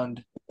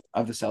Draymond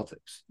of the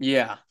Celtics.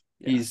 Yeah.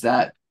 He's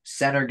that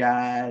center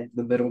guy,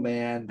 the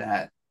middleman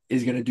that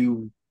is going to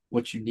do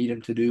what you need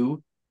him to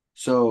do.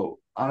 So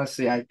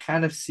honestly, I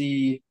kind of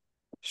see,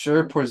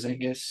 sure,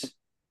 Porzingis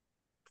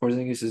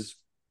is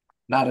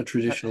not a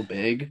traditional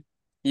big.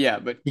 Yeah,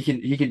 but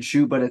He can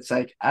shoot, but it's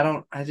like I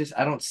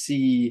don't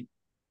see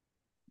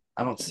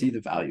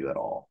the value at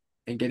all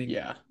in getting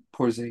yeah.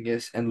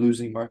 Porzingis and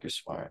losing Marcus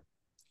Smart.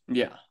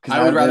 Yeah. 'Cause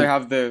I would now rather they-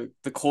 have the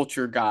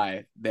culture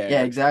guy there.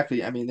 Yeah,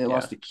 exactly. I mean, they Yeah.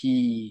 lost a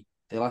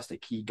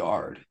key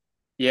guard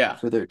Yeah.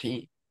 for their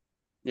team.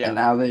 Yeah. And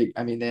now they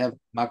have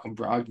Malcolm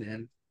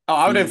Brogdon. Oh,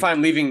 I wouldn't He-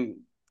 find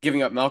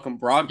giving up Malcolm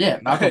Brogdon. Yeah,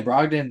 Malcolm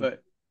Brogdon,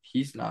 but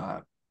he's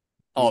not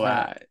all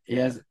not-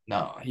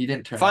 that. he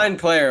didn't turn Fine out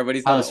player, but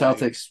he's how not the like,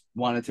 Celtics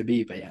wanted to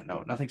be, but yeah,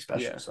 no, nothing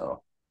special. Yeah.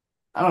 So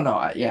I don't know.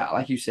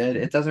 Like you said,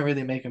 it doesn't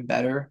really make him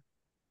better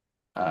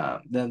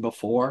than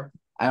before.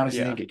 I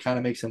honestly think it kind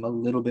of makes him a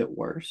little bit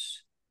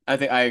worse I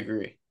think I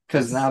agree.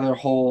 because now their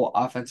whole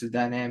offensive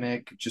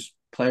dynamic, just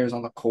players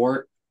on the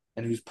court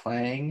and who's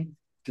playing,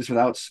 just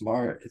without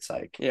Smart, it's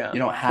like Yeah. you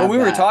don't have Well, we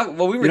were that. talking You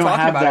don't talking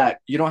have about that. it.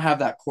 You don't have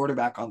that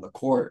quarterback on the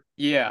court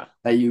Yeah.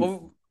 that you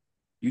Well,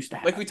 used to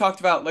have. like we talked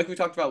about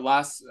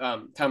last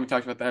time we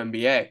talked about the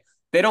NBA.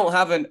 They don't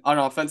have an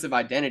offensive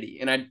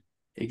identity, and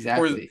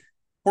Exactly.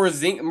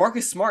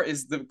 Marcus Smart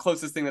is the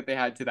closest thing that they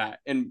had to that,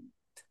 and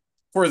To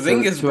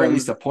Porzingis at brings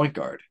least a point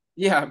guard.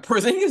 yeah,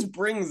 Porzingis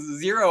brings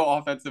zero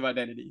offensive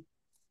identity.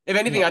 If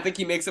anything, Yeah. I think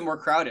he makes it more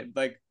crowded.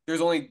 Like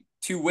there's only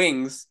two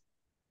wings.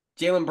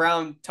 Jaylen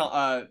Brown,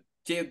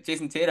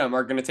 Jason Tatum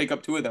are going to take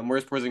up two of them.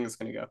 Where's Porzingis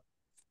going to go?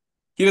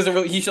 He doesn't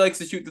really. He likes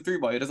to shoot the three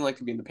ball. He doesn't like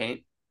to be in the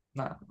paint.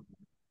 No.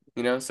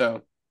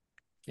 So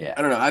Yeah.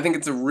 I don't know. I think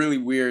it's a really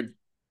weird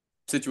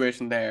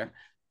situation there.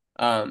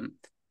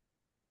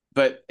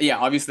 But yeah,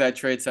 obviously that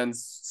trade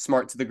sends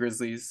Smart to the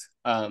Grizzlies.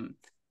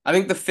 I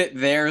think the fit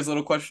there is a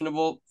little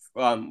questionable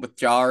with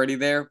Ja already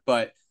there,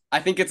 but I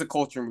think it's a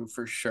culture move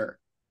for sure.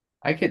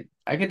 I could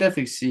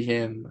definitely see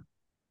him,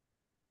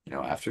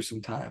 after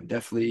some time,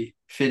 definitely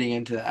fitting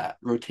into that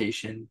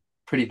rotation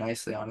pretty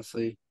nicely,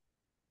 honestly.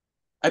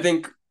 I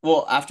think,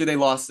 well, after they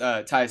lost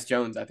Tyus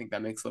Jones, I think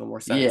that makes a little more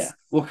sense. Yeah.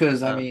 Well,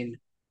 because I Um, mean,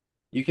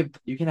 you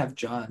can have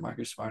John and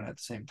Marcus Smart at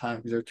the same time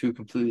because they're two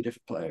completely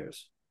different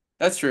players.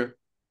 That's true.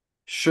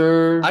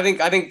 Sure. I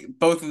think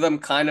both of them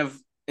kind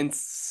of in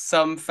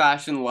some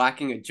fashion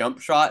lacking a jump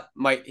shot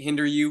might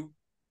hinder you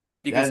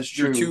That is because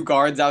your true. two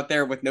guards out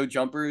there with no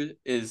jumper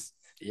is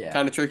Yeah.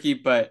 kind of tricky,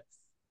 but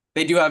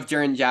they do have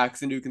Jaren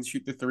Jackson who can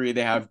shoot the three.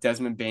 They have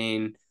Desmond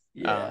Bane.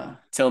 Yeah.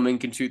 Tillman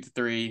can shoot the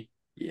three.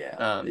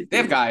 Yeah. They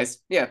have guys.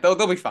 Yeah, they'll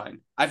be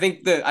fine. I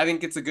think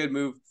it's a good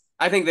move.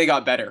 I think they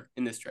got better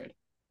in this trade.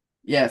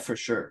 Yeah, for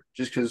sure.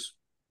 Just because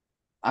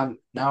I'm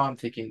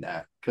thinking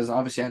that because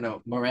obviously I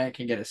know Morant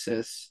can get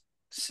assists.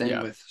 Same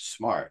Yeah. with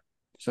Smart.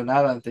 So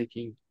now that I'm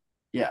thinking,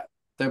 yeah,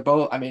 they're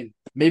both. I mean,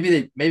 maybe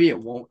it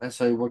won't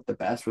necessarily work the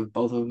best with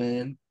both of them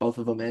in. Both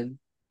of them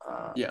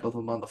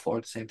on the floor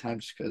at the same time,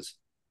 just because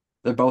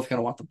they're both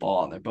gonna want the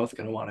ball and they're both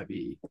gonna want to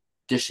be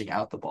dishing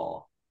out the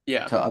ball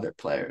Yeah. to other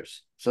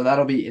players. So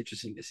that'll be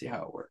interesting to see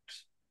how it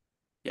works.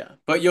 Yeah.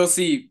 But you'll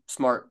see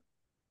Smart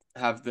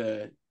have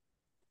the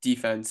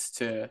defense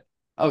to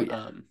Oh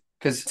yeah,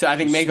 because to I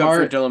think make up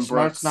for Dylan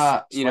Brooks. Smart's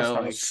not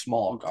like a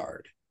small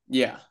guard.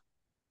 yeah.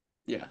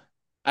 Yeah.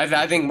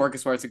 I think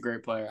Marcus Smart's a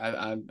great player.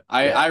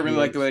 I really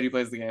like the way that he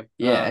plays the game.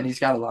 Yeah, and he's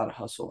got a lot of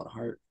hustle and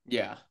heart.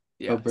 Yeah.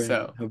 He'll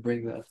Yeah. he'll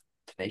bring the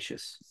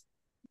tenacious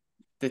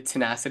The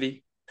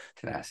tenacity.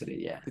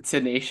 yeah. The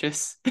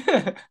tenacious.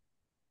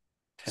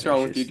 What's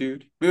wrong with you,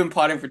 dude? We've been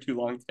plotting for too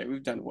long today.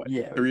 We've done what?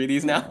 Yeah, 3 of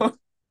these now?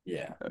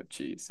 Yeah. Oh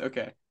jeez.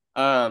 Okay.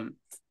 All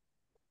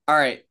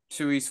right.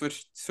 Should we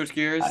switch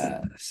gears?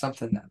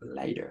 Something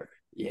lighter.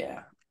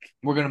 Yeah.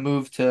 We're gonna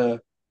move to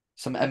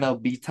some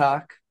MLB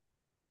talk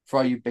for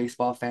all you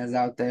baseball fans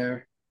out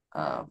there.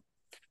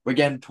 We're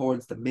getting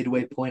towards the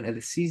midway point of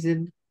the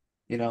season.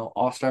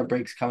 All-Star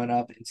break's coming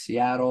up in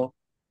Seattle.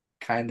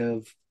 Kind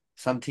of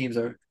some teams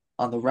are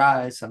on the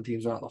rise, some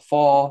teams are on the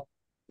fall.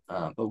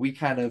 But we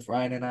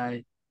Ryan and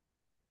I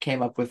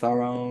came up with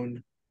our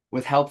own,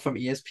 with help from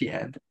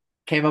ESPN,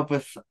 came up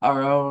with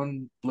our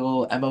own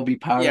little MLB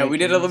power. Yeah, rankings. we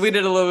did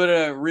a little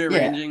bit of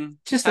rearranging.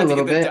 Just a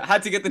little bit.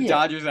 Had to get the Yeah.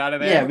 Dodgers out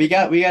of there. Yeah, we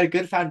got a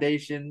good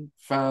foundation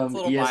from It's a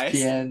little biased.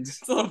 ESPN's,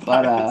 It's a little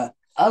but biased.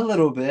 a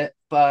little bit.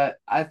 But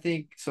I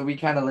think so. We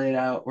kind of laid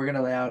out. We're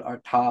gonna lay out our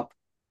top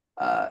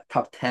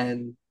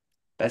 10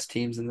 best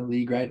teams in the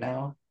league right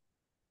now.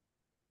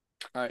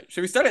 All right.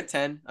 Should we start at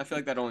 10? I feel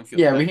like that only feels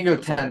Yeah, that we can go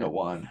feels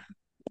 10-1.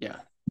 Yeah.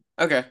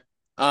 Okay.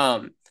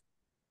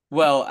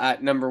 Well,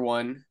 at number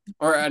 1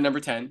 or at number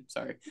 10,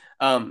 sorry.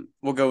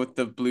 We'll go with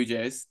the Blue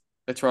Jays,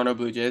 the Toronto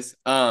Blue Jays.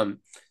 The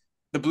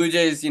Blue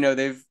Jays,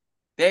 they've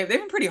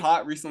been pretty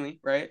hot recently,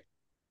 right?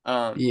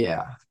 Um,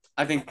 Yeah,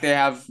 I think they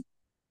have.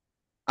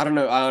 I don't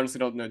know. I honestly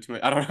don't know too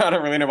much. I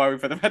don't really know why we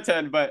put them at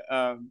 10, but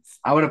I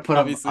would have put them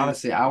obviously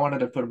honestly. I wanted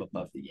to put them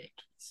above the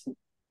Yankees,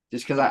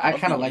 just because I above the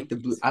kind of like the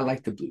blue. Yankees. I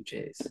like the Blue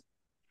Jays.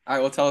 All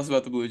right. Well, tell us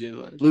about the Blue Jays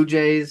then. Blue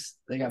Jays.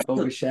 They got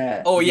Bo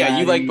Bichette, Oh yeah,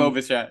 you like Bo Vladdy.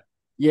 Bichette.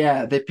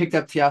 Yeah, they picked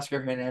up Teoscar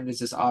Hernandez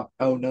this off.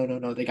 Oh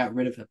no, they got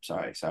rid of him.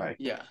 Sorry.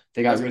 Yeah,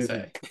 They I got was rid gonna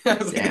of him. say. I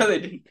was like, no, Damn, they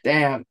didn't.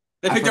 damn.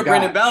 They I picked up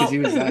Brandon forgot because Belt. he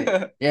was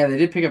like, yeah, they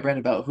did pick up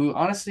Brandon Belt, who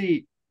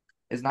honestly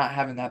is not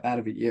having that bad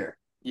of a year.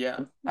 Yeah.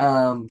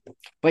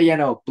 But yeah,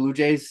 no, Blue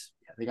Jays,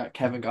 yeah, they got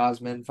Kevin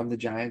Gausman from the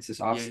Giants this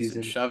Yeah, he's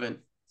been offseason. shoving.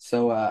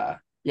 So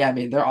yeah, I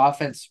mean their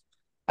offense,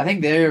 I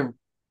think they're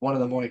one of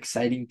the more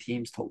exciting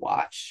teams to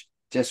watch,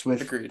 just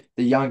with Agreed.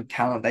 the young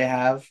talent they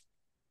have,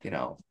 you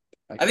know,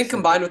 like I think said.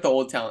 combined with the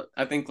old talent,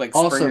 I think like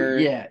Also, Springer,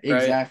 yeah, right?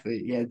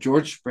 exactly. Yeah,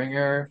 George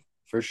Springer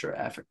for sure.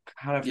 How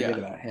did I forget Yeah.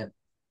 about him?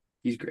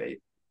 He's great.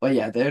 But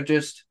yeah, they're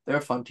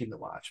a fun team to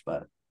watch,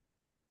 but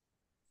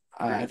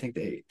I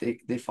Agreed.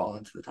 think they fall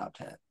into the top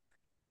 10.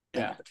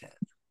 Yeah. Number 10.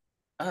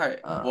 All right.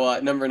 Well,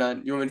 at number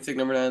 9, you want me to take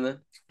number 9 then?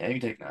 Yeah, you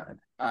can take 9.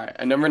 All right.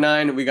 At number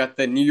 9, we got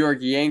the New York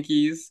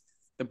Yankees,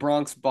 the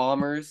Bronx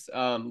Bombers,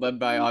 led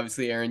by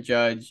obviously Aaron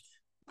Judge.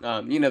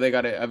 They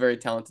got a very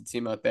talented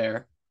team out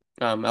there.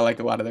 I like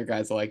a lot of their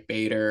guys. I like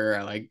Bader.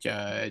 I like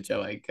Judge. I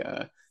like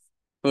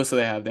who else do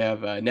they have? They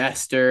have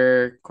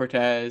Nestor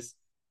Cortez.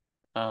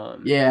 Yeah.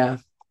 Yeah,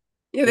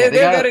 Yeah,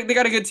 they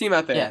got a good team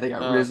out yeah, there. they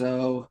got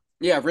Rizzo.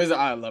 Yeah, Rizzo.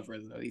 I love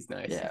Rizzo. He's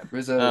nice. Yeah,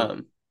 Rizzo,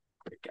 Um,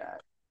 great guy.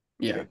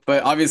 yeah,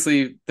 but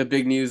obviously the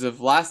big news of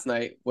last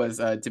night was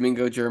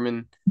Domingo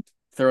German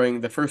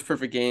throwing the first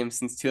perfect game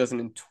since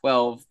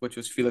 2012, which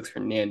was Felix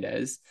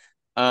Hernandez.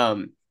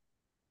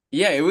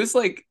 Yeah, it was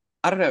like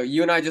I don't know.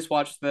 You and I just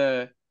watched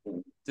the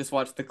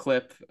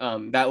clip.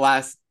 That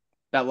last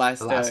The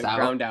last out.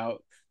 ground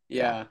out.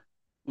 Yeah. Yeah,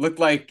 looked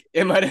like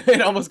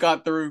it almost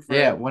got through for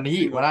Yeah, a when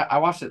single. I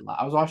watched it,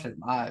 I was watching it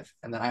live,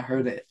 and then I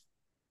heard it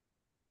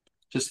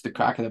just the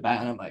crack of the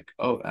bat, and I'm like,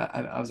 oh,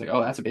 I was like,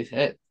 oh, that's a base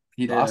hit.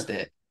 He Yeah. lost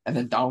it, and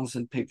then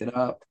Donaldson picked it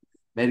up,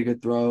 made a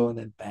good throw, and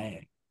then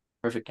bang,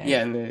 perfect game.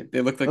 Yeah, and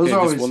they looked like those they are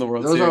just always won the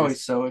World those are Series.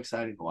 always so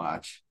exciting to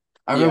watch.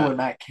 I remember Yeah. when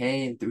Matt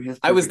Cain threw his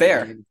I was perfect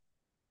there. game.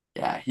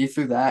 Yeah, he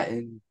threw that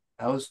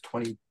that was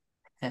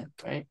 2010,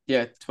 right?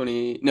 Yeah,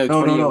 20 no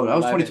No, 2011. that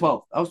was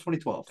 2012. That was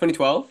 2012.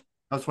 2012?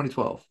 That was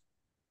 2012.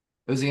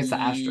 It was against the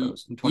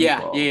Astros in Yeah,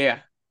 2012. yeah.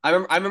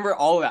 I remember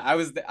all of that. I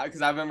was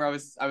because I remember I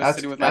was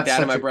sitting with my That's dad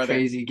and my such a brother.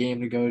 crazy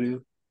game to go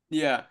to.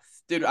 Yeah.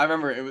 Dude, I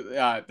remember it was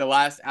the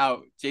last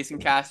out, Jason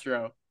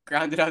Castro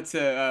grounded out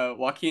to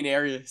Joaquin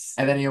Arias.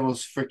 And then he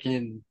almost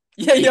freaking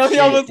Yeah, he shit.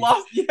 almost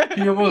lost. Yeah.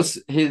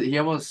 he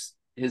almost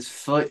his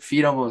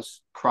feet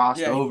almost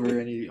crossed Yeah, over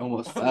and he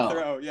almost on the fell.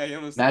 throw. Yeah, he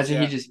almost Imagine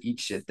yeah. he just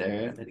eats shit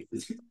there and then he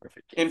loses a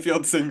perfect game.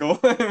 Infield single.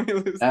 That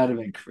would have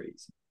been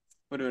crazy.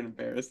 Would have been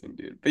embarrassing,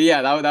 dude. But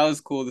yeah, that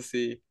was cool to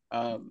see.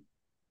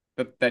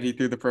 That he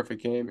threw the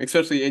perfect game,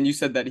 especially, and you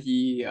said that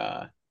he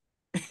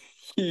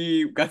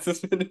he got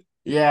suspended.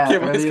 Yeah,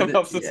 Came on his earlier coming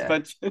off yeah,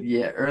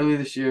 suspension. earlier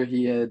this year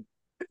he had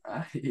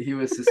he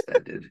was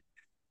suspended.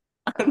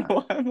 I don't know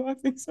why I'm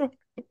laughing so.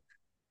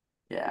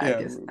 Yeah, Yeah,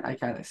 I guess I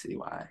kind of see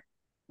why.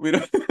 we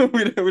don't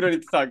we don't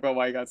need to talk about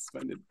why he got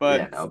suspended,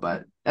 but Yeah, no,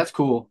 but that's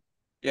cool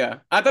yeah,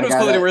 I thought I it was cool that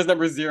he gotta- wears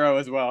number 0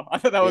 as well. I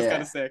thought that was Yeah,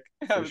 kind of sick.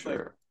 I for was like,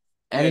 sure.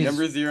 And he's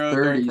number 0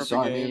 throwing 30, perfect so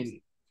I games.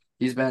 mean,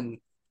 he's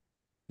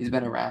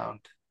been around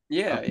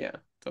Yeah,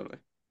 totally.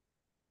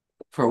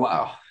 for a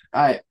while.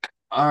 All right,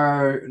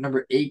 our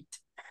number 8,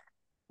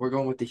 we're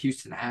going with the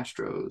Houston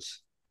Astros,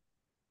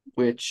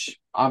 which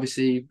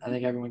obviously I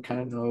think everyone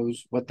kind of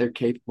knows what they're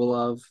capable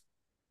of.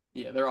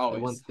 Yeah, they're They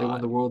always won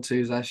hot. the World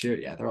Series last year.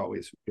 Yeah, they're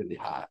always really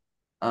hot.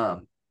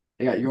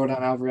 They got Yordan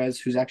Alvarez,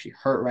 who's actually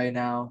hurt right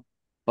now,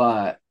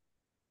 but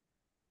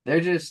they're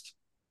just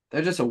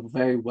a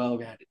very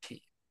well-rounded team.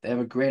 They have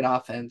a great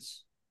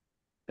offense.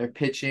 They're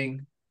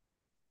pitching.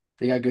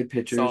 They got good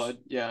pitchers. Solid,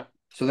 yeah.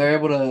 So they're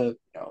able to,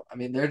 I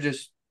mean, they're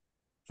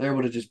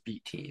able to just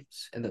beat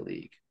teams in the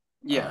league.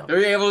 Yeah, they're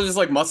able to just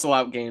like muscle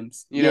out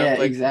games, yeah,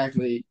 like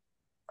exactly.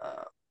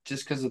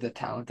 Just because of the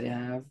talent they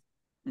have,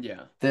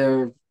 yeah.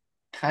 they're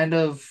kind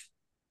of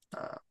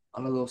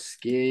on a little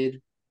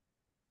skid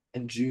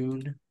in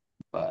June,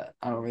 but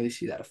I don't really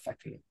see that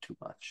affecting it too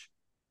much.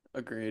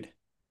 Agreed.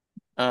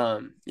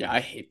 Yeah, I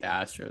hate the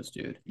Astros,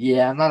 dude.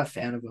 Yeah, I'm not a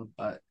fan of them,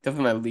 but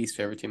Definitely my least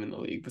favorite team in the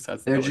league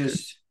besides the they're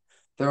Dodgers.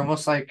 they're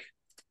almost like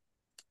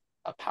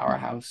a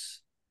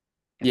powerhouse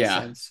in a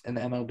Yeah. sense in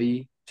the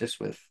MLB, just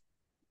with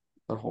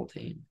their whole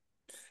team.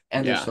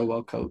 And Yeah. they're so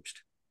well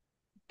coached.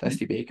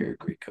 Dusty Baker,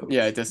 great coach.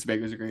 Yeah, Dusty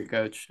Baker's a great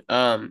coach.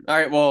 All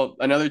right, well,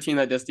 another team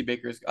that Dusty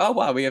Baker's oh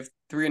wow, we have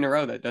 3 in a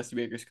row that Dusty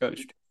Baker's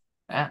coached.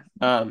 Ah,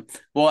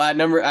 Well,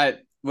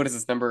 at what is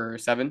this, number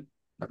 7?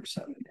 Number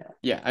 7, yeah.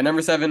 Yeah, at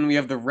number 7 we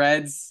have the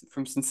Reds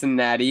from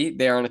Cincinnati.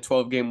 They are on a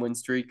 12-game win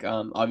streak.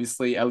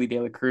 Obviously Ellie De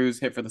La Cruz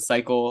hit for the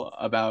cycle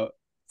about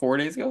 4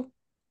 days ago.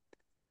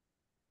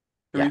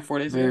 Yeah, 3-4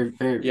 days ago.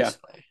 very Yeah,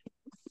 recently.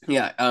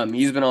 yeah.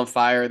 He's been on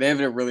fire. They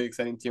have a really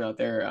exciting team out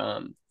there.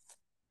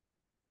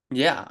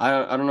 Yeah,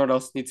 I don't know what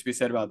else needs to be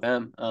said about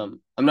them.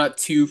 I'm not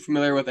too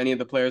familiar with any of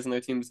the players on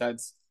their team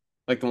besides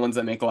like the ones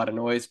that make a lot of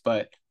noise,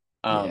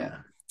 Yeah,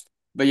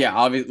 but yeah,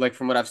 obviously, like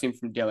from what I've seen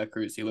from De La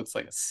Cruz, he looks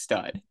like a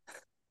stud.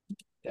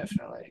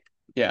 definitely.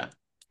 Yeah.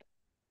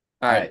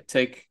 All All right, right,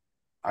 take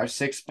our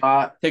 6th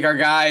spot our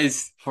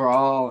guys. for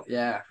all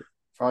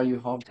you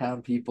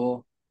hometown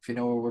people, if you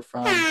know where we're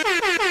from. Yeah,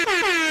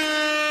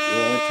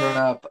 turn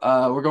up.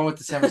 We're going with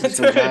the San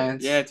Francisco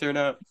Giants. Yeah, turn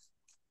up.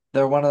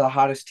 They're one of the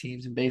hottest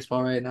teams in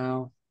baseball right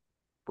now.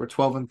 We're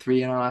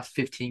 12-3 in our last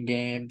 15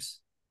 games.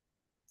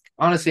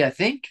 Honestly, I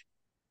think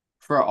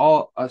for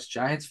all us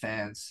Giants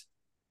fans,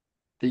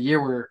 the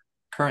year we're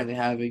currently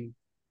having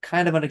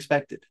kind of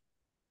unexpected.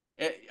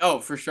 Oh,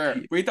 for sure.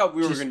 We thought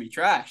we were Just- going to be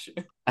trash.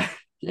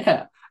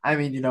 Yeah, I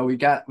mean,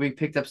 we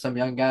picked up some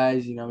young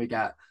guys. We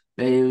got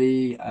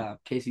Bailey,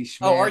 Casey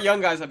Schmidt. Oh, our young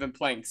guys have been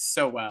playing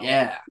so well.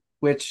 Yeah,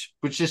 which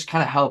just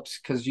kind of helps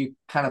because you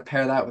kind of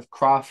pair that with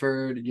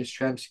Crawford,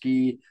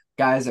 Yastrzemski,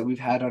 guys that we've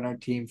had on our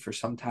team for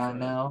some time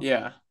now.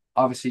 Yeah.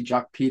 Obviously,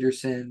 Jock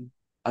Peterson,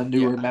 a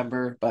newer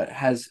member, but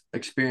has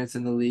experience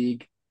in the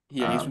league.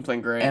 Yeah, he's been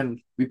playing great. And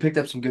we picked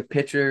up some good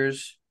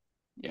pitchers.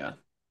 Yeah.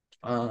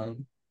 I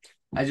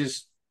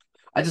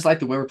just like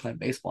the way we're playing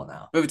baseball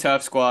now. We have a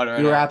tough squad right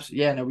We were now.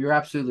 we were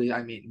absolutely.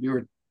 I mean, we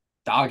were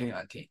dogging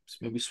on teams.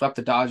 I mean, we swept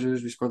the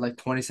Dodgers. We scored like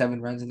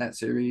 27 runs in that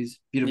series.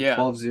 Beat them Yeah.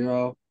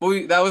 12-0.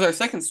 Well, that was our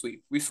second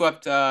sweep. We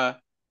swept who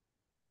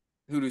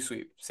do we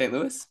sweep? St.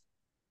 Louis?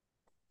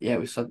 Yeah,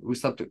 we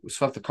swept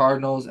the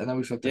Cardinals, and then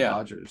we swept the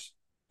Dodgers.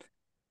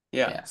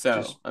 Yeah.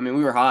 So I mean,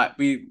 we were hot.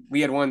 We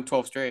had won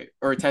 12 straight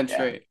or 10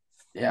 straight.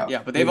 Yeah.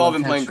 Yeah, but they've all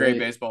been playing great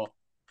baseball.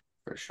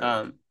 For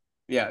sure.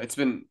 Yeah, it's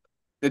been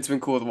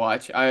cool to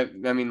watch. I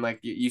mean, like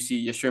you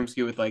see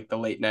Yastrzemski with like the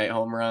late night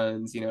home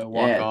runs,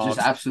 walk-offs.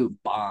 Just absolute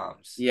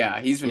bombs. Yeah,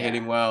 he's been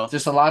hitting well.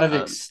 Just a lot of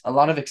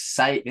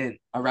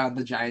excitement around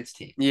the Giants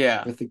team.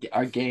 Yeah, with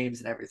our games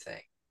and everything.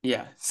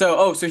 Yeah.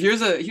 So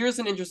here's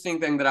an interesting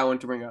thing that I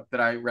wanted to bring up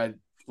that I read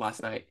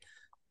last night.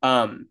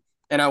 And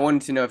I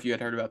wanted to know if you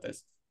had heard about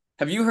this.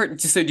 Have you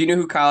heard? So do you know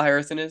who Kyle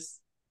Harrison is?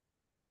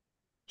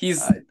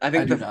 He's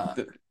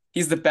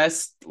he's the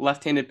best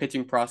left-handed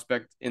pitching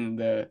prospect in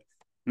the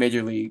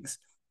major leagues.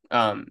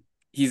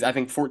 He's I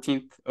think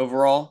 14th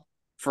overall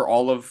for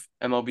all of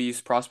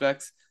MLB's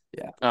prospects.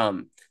 Yeah.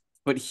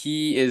 But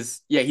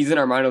he's in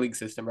our minor league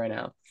system right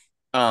now.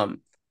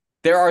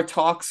 There are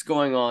talks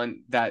going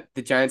on that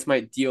the Giants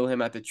might deal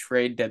him at the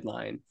trade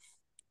deadline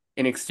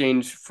in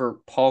exchange for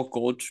Paul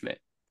Goldschmidt.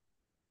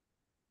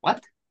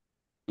 What?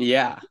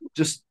 Yeah.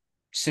 Just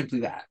simply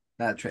that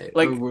trade.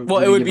 Like, it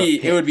would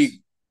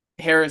be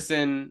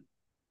Harrison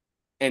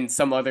and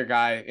some other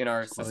guy in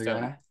our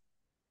system,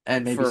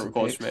 and maybe for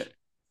Goldschmidt. Picks.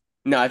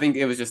 No, I think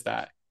it was just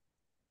that.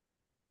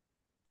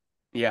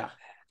 Yeah,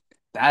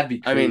 that'd be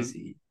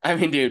crazy. I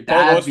mean, dude,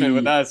 Paul Goldschmidt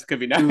with us could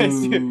be nice,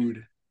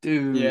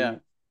 dude. Yeah.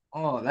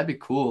 Oh, that'd be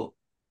cool.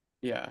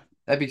 Yeah,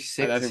 that'd be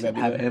sick to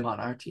have him on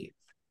our team.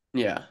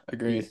 Yeah,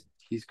 agreed.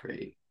 He's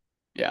great.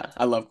 Yeah,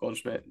 I love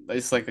Goldschmidt.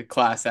 He's like a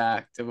class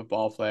act of a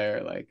ball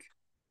player, like,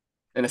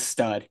 and a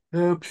stud.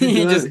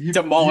 He just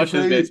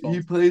demolishes baseball.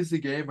 He plays the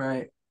game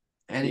right,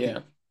 and he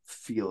can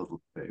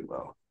field very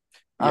well.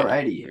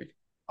 Alrighty,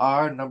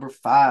 our number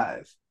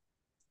 5,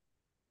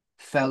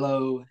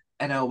 fellow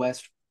NL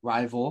West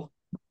rival,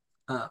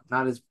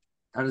 not as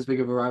big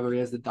of a rivalry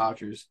as the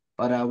Dodgers,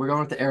 but we're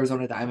going with the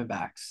Arizona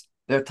Diamondbacks.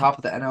 They're top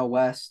of the NL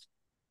West.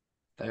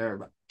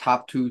 They're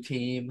top 3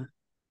 team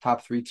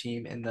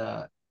in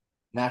the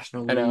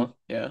National League. I know,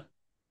 yeah.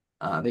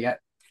 They got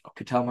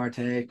Ketel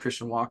Marte,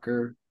 Christian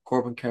Walker,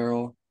 Corbin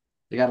Carroll.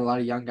 They got a lot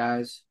of young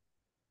guys.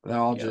 They're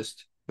all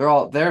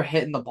they're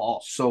hitting the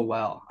ball so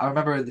well. I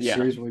remember the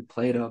series when we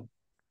played them,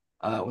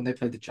 when they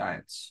played the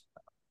Giants,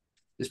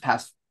 this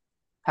past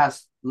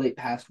week,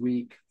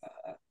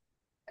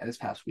 and this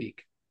past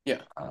week.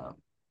 Yeah.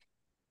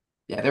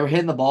 They were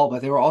hitting the ball,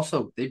 but they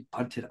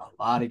bunted a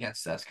lot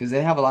against us because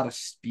they have a lot of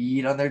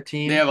speed on their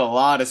team. They have a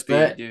lot of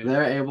speed, dude.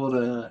 They're able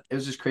to. It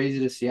was just crazy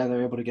to see how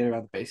they're able to get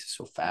around the bases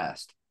so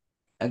fast,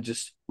 and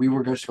we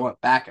were just going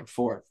back and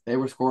forth. They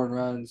were scoring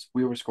runs,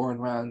 we were scoring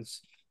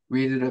runs.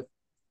 We ended up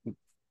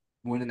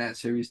winning that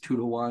series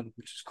 2-1,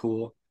 which is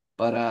cool.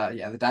 But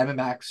the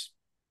Diamondbacks,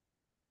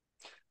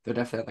 they're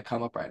definitely on the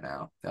come up right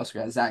now. They also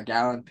got Zach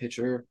Gallen,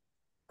 pitcher.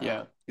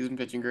 Yeah, he's been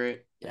pitching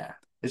great. Yeah.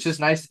 It's just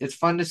nice. It's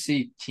fun to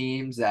see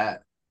teams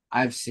that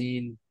I've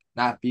seen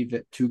not be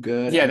too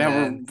good. Yeah, that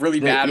were really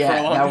bad for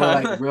a long time.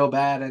 That were like real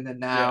bad. And then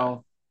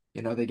now,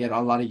 they get a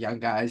lot of young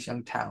guys,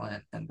 young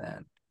talent, and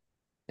then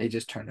they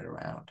just turn it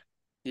around.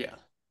 Yeah.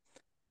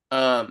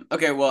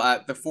 Okay, well,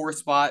 at the 4th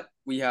spot,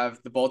 we have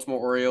the Baltimore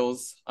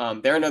Orioles.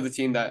 They're another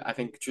team that I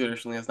think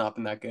traditionally has not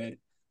been that good.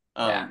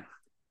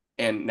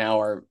 And now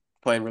are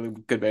playing really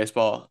good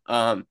baseball.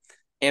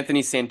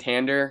 Anthony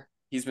Santander,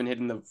 he's been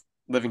hitting the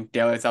living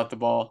daylights out the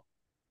ball.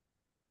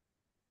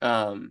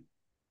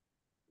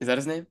 Is that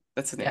his name?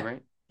 That's his name, Yeah.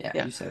 right? Yeah,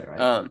 Yeah. you said it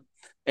right.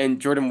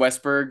 And Jordan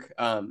Westberg,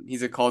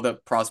 he's a called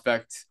up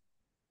prospect.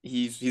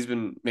 He's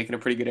been making a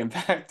pretty good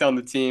impact on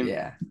the team.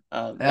 Yeah.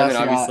 And They then also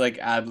obviously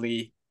got like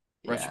Adley,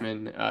 yeah.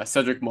 Rutschman,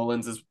 Cedric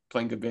Mullins is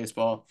playing good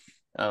baseball.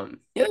 Yeah,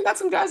 they got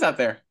some guys out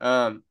there.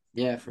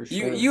 Yeah, for you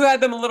sure. you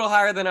had them a little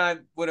higher than I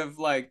would have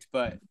liked,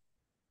 but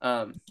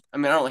I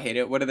mean I don't hate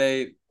it. What are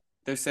they?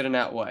 They're sitting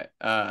at what?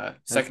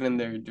 Second in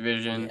their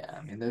division. Yeah,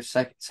 I mean they're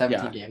 17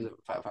 Yeah. games over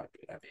 500.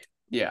 I mean,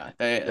 Yeah,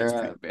 that's they're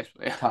pretty a good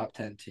baseball. Yeah, top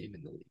 10 team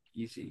in the league.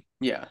 Easy.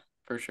 yeah,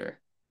 for sure.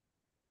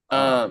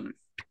 All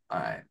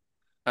right.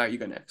 All right, you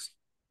go next.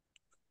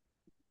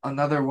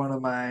 Another one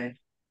of my,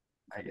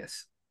 I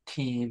guess,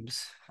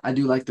 teams. I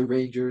do like the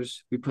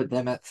Rangers. We put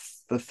them at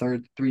the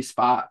third three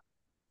spot.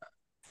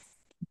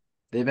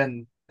 They've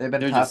been They're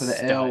top just of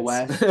the AL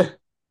studs. West.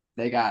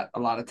 They got a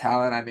lot of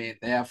talent. I mean,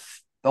 they have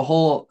the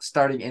whole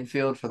starting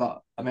infield for the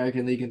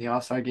American League in the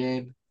All-Star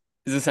game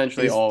It's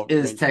essentially is all is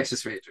Rangers.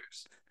 Texas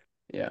Rangers.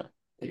 Yeah.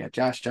 They got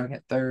Josh Jung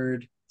at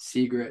third,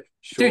 Seagrett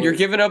Dude, you're short.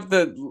 giving up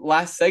the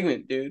last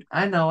segment, dude.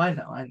 I know.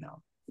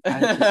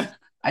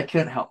 I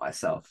couldn't help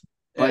myself.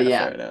 But Yeah,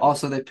 yeah, fair enough.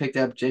 also they picked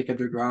up Jacob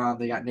DeGrom.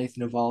 They got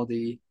Nathan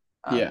Eovaldi.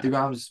 Yeah.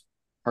 DeGrom's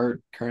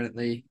hurt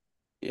currently.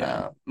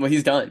 Yeah. Well,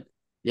 he's done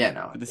Yeah,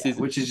 no, for the yeah,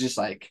 season. which is just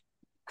like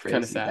Kinda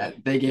crazy sad.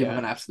 that they gave him Yeah.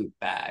 an absolute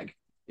bag,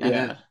 and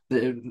Yeah.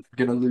 then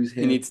they're gonna lose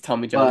He him. needs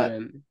Tommy John But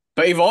again.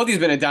 But Evaldi's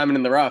been a diamond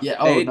in the rough.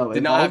 yeah, They no,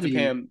 did not have to pay Eovaldi.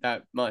 him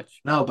that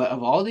much. No, but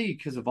Eovaldi,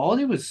 because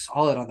Eovaldi was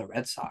solid on the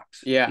Red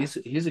Sox. Yeah.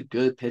 He's a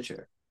good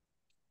pitcher.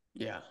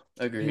 Yeah.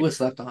 He Agreed. was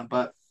slept on,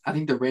 but I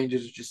think the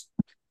Rangers are just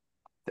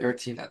they're a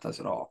team that does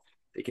it all.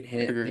 They can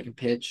hit, they Agreed. can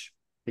pitch,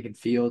 they can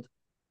field.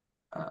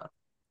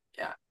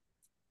 Yeah,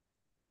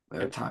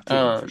 they're a top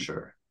team for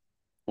sure.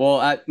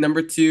 Well, at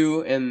number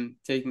 2 and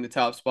taking the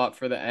top spot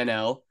for the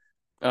NL,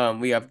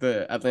 we have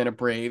the Atlanta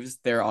Braves.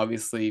 They're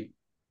obviously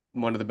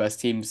one of the best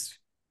teams,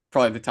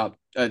 probably the top,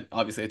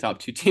 obviously a top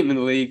 2 team in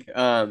the league.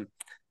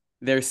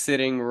 They're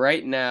sitting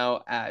right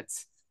now at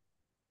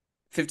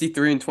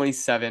 53 and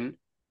 27.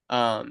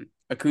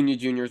 Acuna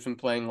Jr. has been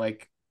playing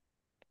like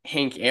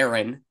Hank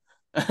Aaron,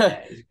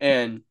 Yeah,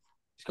 and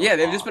going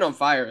they've just been off. on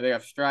fire. They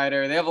have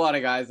Strider. They have a lot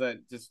of guys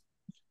that just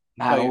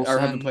Matt play or have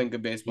been Olson, playing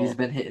good baseball. he's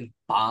been hitting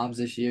bombs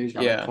this year. He's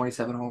got Yeah. like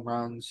 27 home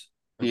runs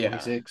or Yeah.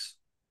 26.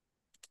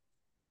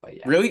 But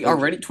yeah, Really? they're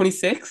Already just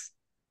 26?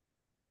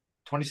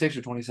 26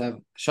 or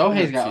 27.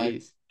 Shohei's got like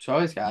Jeez.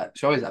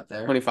 Shohei's up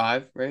there.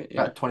 25, right?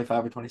 Yeah. About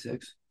 25 or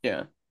 26.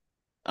 Yeah.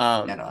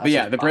 Yeah, no, But that's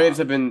yeah, just the Braves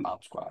have been bomb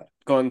squad.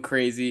 going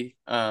crazy.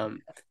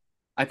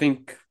 I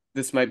think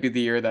this might be the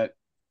year that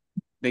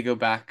they go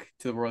back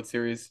to the World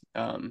Series.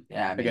 Yeah, I mean,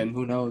 again.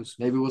 who knows?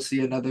 Maybe we'll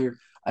see another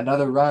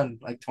run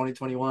like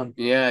 2021.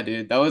 Yeah,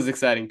 dude, that was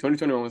exciting.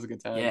 2021 was a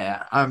good time.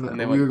 Yeah, And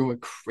they we were went- going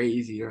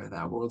crazy during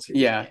that World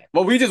Series. Yeah. game.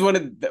 Well, we just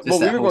wanted. Just Well,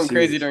 we that were whole going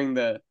crazy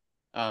series.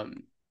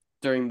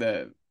 during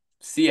the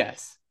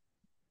CS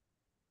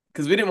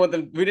because we didn't want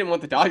them. We didn't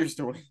want the Dodgers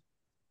to win.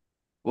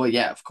 Well,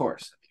 yeah, of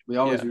course. We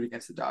always Yeah. root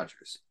against the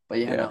Dodgers. But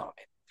yeah, Yeah.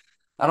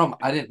 no,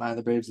 I didn't mind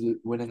the Braves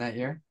winning that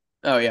year.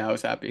 Oh yeah, I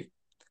was happy.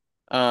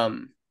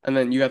 And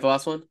then you got the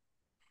last one.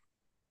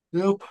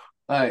 Nope.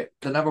 All right,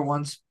 the number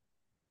one's.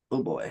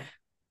 Oh boy,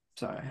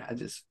 sorry, I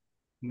just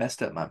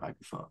messed up my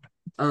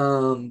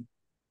microphone.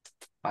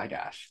 My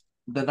gosh,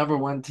 the number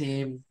one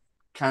team,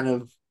 kind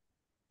of,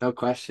 no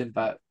question,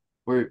 but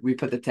we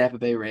put the Tampa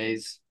Bay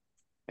Rays.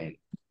 I mean,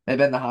 they've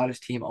been the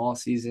hottest team all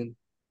season.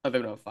 Oh,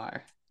 they've been on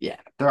fire. Yeah,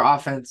 their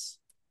offense,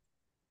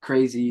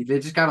 crazy. They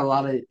got a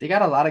lot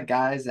of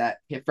guys that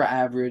hit for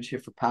average,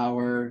 hit for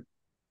power.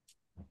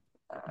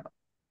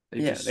 They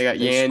got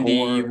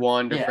Yandy, score.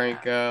 Wander Yeah.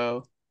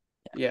 Franco.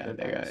 Yeah, They're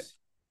they got nice.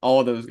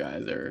 all those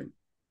guys are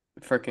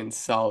freaking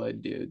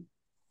solid, dude.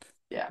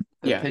 Yeah,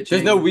 Yeah, pitching,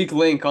 there's no weak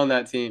link on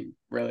that team,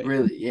 really.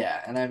 really.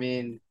 Yeah, and I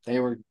mean they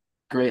were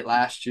great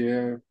last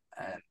year,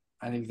 and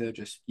I think they're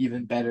just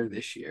even better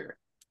this year.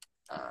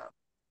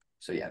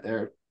 So yeah,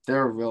 they're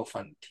a real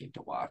fun team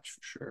to watch for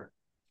sure,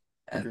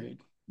 and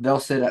Agreed. they'll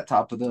sit at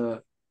top of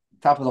the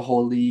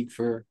whole league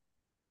for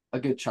a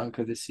good chunk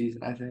of this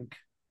season. I think.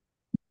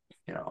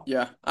 You know.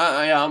 Yeah,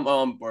 I'm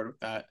on board with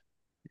that.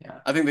 Yeah,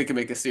 I think they can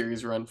make a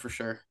series run for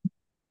sure.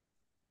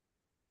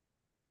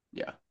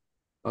 Yeah.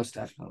 most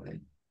definitely.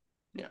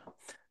 Yeah.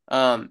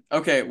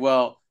 Okay,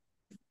 well,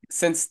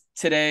 since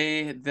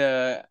today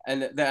the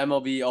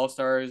MLB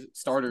All-Stars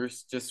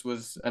starters just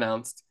was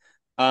announced,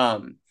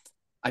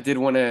 I did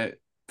want to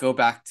go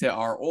back to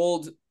our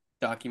old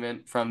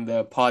document from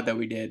the pod that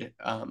we did,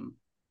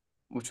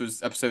 which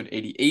was episode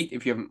 88.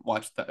 If you haven't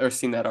watched that or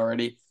seen that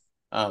already,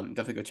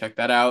 definitely go check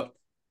that out.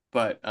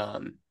 But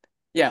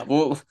yeah,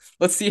 well,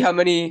 let's see how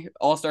many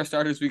All-Star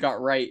starters we got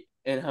right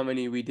and how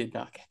many we did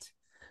not get.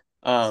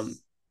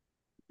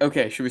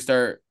 Okay, should we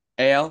start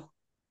AL?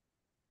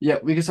 Yeah,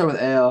 we can start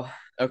with AL.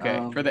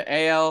 Okay, for the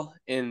AL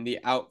in the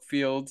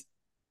outfield,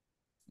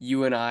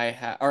 I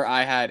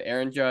had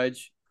Aaron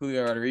Judge,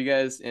 Julio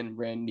Rodriguez, and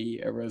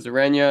Randy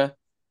Arozarena.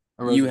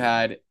 You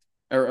had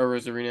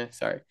Rosarina,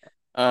 sorry.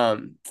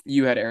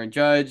 You had Aaron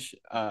Judge,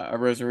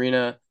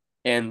 Rosarina,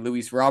 and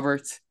Luis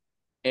Robert,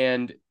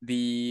 and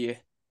the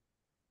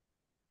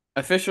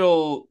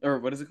official, or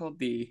what is it called?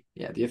 The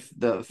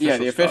official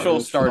starters for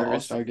the starters.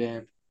 All-Star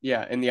game.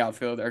 Yeah, in the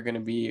outfield are going to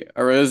be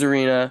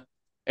Rosarina,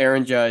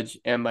 Aaron Judge,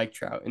 and Mike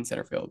Trout in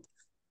center field.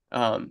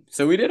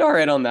 So we did all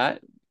right on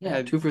that.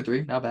 Yeah, 2 for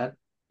 3, not bad.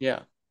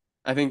 Yeah,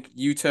 I think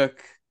you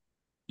took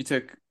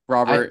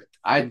Robert.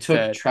 I took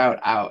instead. Trout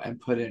out and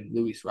put in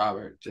Luis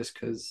Robert just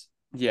because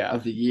Yeah,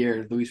 of the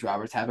year Luis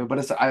Roberts happened.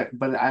 But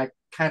I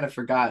kind of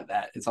forgot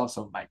that it's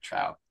also Mike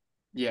Trout.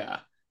 yeah.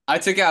 I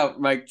took out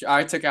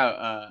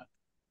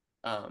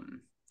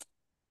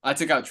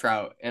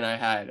Trout and I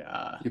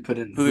had You put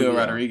in Julio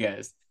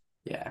Rodriguez.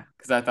 Yeah,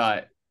 Because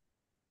I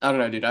don't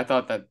know, dude. I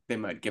thought that they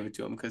might give it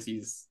to him because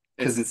it's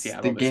in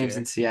Seattle. the game's year.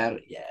 in Seattle.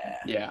 Yeah,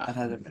 Yeah, that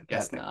hasn't been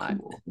guess that not.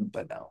 cool,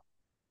 but no,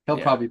 he'll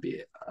probably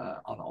be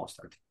on the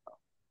All-Star team.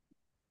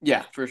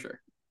 Yeah, for sure.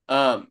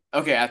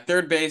 Okay, at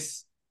third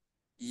base,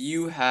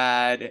 you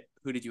had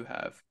who did you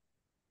have?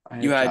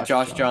 You had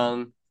Josh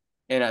Jung,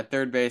 and at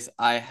third base,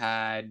 I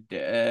had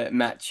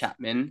Matt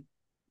Chapman.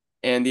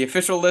 And the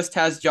official list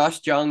has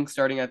Josh Jung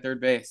starting at third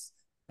base.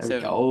 There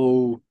we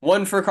go.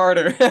 1 for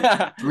Carter.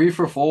 3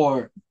 for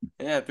 4.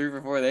 Yeah, 3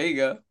 for 4. There you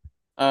go.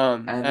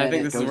 And I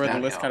think this is where the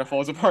list kind of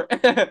falls apart.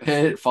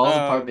 It falls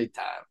apart big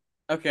time.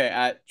 Okay,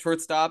 at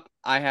shortstop,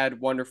 I had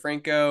Wander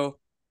Franco,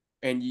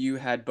 and you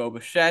had Bo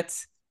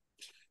Bichette.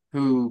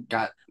 Who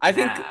got I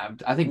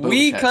think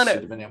we kind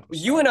of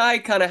you and I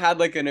kind of had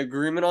like an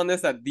agreement on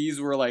this that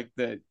these were like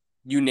the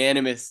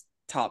unanimous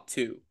top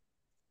 2.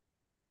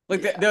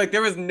 Like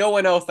there was no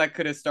one else that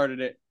could have started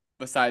it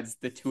besides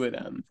the 2 of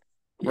them,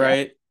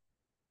 right?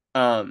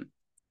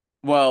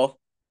 Well,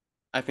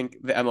 I think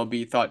the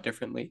MLB thought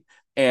differently,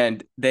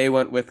 and they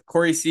went with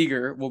Corey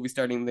Seager will be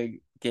starting the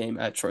game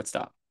at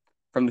shortstop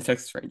from the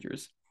Texas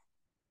Rangers.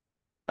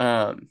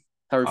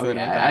 How are you feeling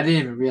about that? I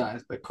didn't even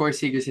realize, but Corey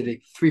Seager's hitting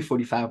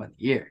 345 on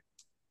the year.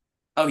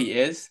 Oh, he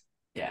is?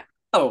 Yeah.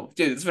 Oh,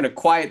 dude, it's been a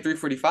quiet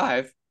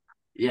 345.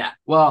 Yeah.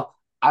 Well,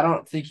 I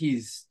don't think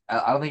he's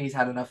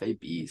had enough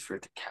ABs for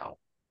it to count.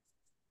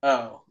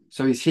 Oh.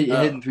 So he's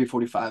hitting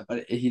 345,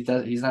 but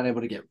he's not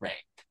able to get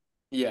ranked.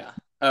 Yeah.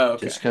 Oh,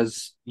 okay. Just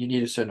because you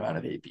need a certain amount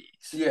of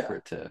ABs for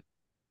it to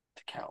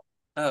count.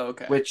 Oh,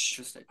 okay.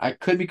 Which I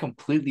could be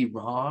completely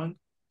wrong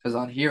because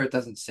on here it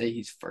doesn't say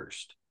he's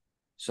first.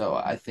 So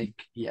I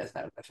think he hasn't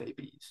had enough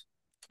ABs.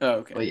 Oh,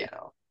 okay. But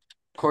no.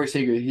 Corey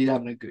Seager, he's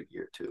having a good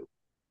year too.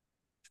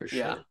 For sure.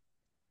 Yeah.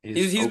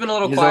 He's been a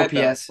little quiet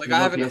OPS, though. Like I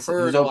haven't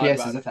heard his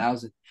OPS is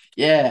 1,000.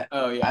 Yeah.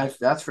 Oh yeah.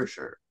 That's for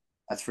sure.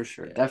 That's for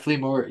sure. Yeah.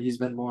 Definitely more. He's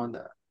been more on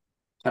the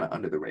kind of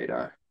under the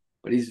radar,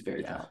 but he's a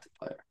very talented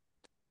player.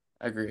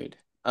 Agreed.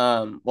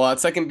 Well, at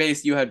second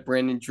base you had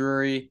Brandon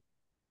Drury,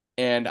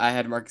 and I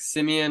had Marcus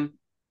Semien.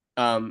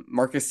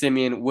 Marcus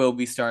Semien will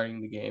be starting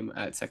the game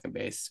at second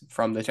base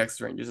from the Texas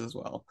Rangers as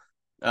well.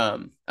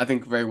 I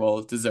think very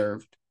well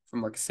deserved for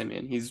Marcus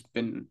Semien. He's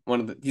been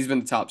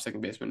the top second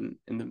baseman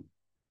in the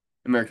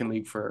American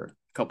League for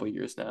a couple of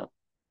years now.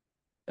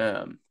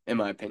 In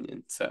my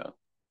opinion. So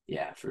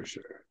yeah, for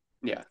sure.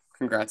 Yeah,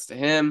 congrats to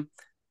him.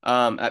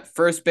 At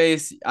first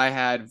base, I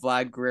had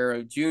Vlad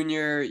Guerrero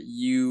Jr.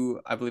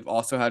 You, I believe,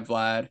 also had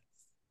Vlad.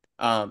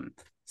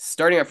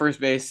 Starting at first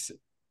base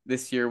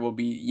this year will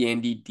be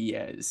Yandy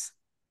Diaz.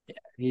 Yeah,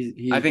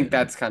 he's I think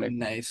that's kind of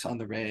nice on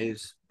the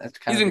Rays. That's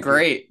he's been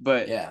great,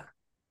 but yeah.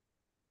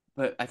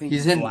 But I think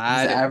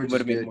Vlad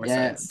would have made more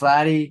sense.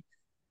 Vladdy,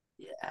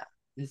 yeah.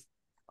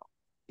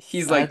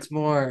 He's like it's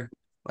more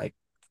like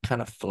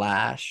kind of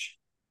flash.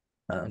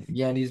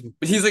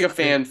 He's like a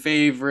fan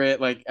favorite.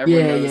 Like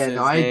everyone knows his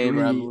name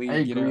around the league. I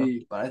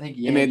agree, but I think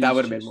that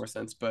would have made more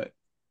sense. But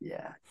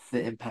yeah,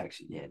 the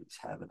impact Yandy's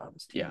having on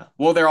his team. Yeah,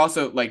 well, they're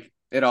also like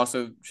it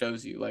also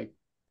shows you like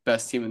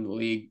best team in the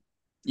league.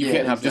 You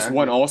can't have just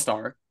one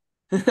All-Star.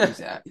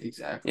 Exactly.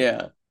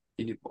 Yeah,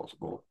 you need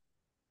multiple.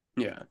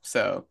 Yeah.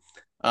 So,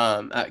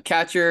 at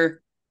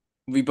catcher,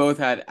 we both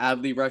had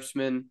Adley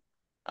Rutschman.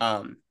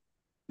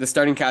 The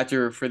starting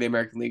catcher for the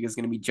American League is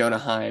going to be Jonah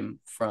Heim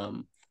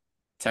from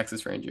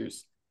Texas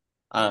Rangers.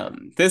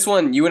 This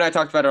one, you and I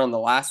talked about it on the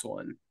last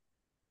one.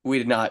 We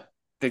did not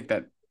think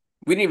that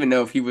we didn't even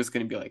know if he was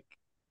going to be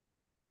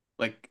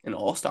like an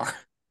all-star.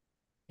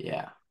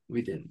 Yeah,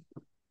 we didn't.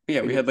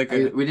 Yeah, we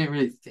didn't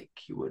really think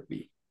he would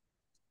be.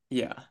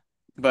 Yeah,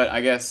 but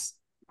I guess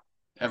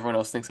everyone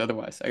else thinks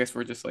otherwise. I guess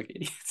we're just like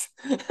idiots.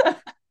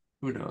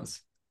 Who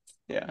knows?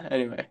 Yeah.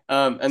 Anyway,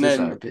 and then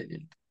our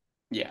opinion.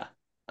 Yeah.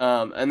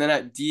 And then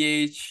at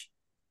DH,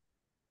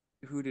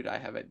 who did I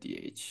have at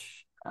DH?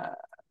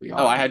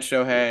 I had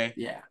Shohei.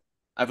 Yeah.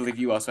 I believe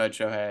you also had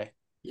Shohei.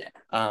 Yeah.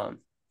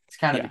 It's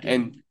kind of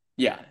and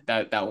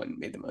that one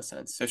made the most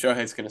sense. So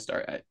Shohei's going to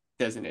start at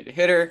designated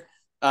hitter.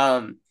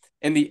 In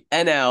the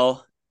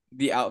NL,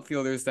 the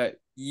outfielders that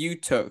you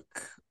took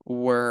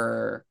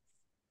were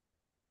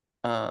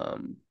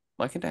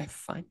why can't I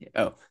find it?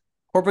 Oh,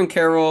 Corbin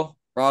Carroll,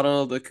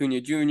 Ronald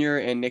Acuna Jr.,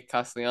 and Nick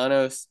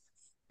Castellanos.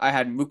 I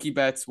had Mookie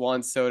Betts,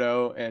 Juan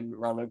Soto, and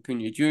Ronald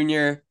Acuna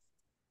Jr.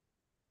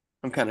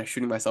 I'm kind of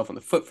shooting myself in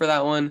the foot for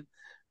that one.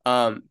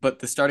 But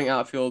the starting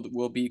outfield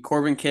will be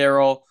Corbin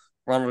Carroll,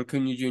 Ronald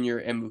Acuna Jr.,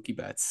 and Mookie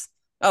Betts.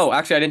 Oh,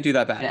 actually, I didn't do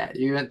that bad. Yeah,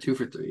 you went 2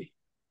 for 3.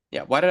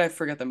 Yeah, why did I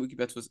forget that Mookie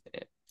Betts was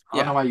in it? I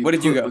don't know why you what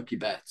did you go? Mookie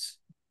Betts.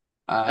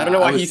 I don't know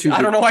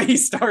why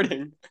he's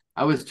starting.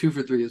 I was 2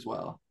 for 3 as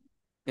well.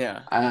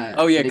 Yeah.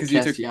 Oh yeah, because you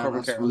took Castellanos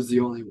Corbin Carroll. was the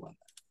only one.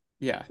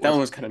 Yeah, that one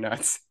was kind of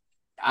nuts.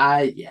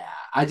 I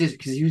just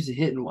because he was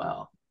hitting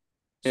well,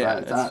 so Yeah,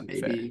 I thought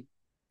maybe.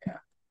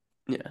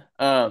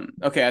 Yeah.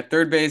 Okay, at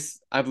third base,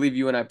 I believe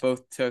you and I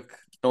both took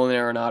Nolan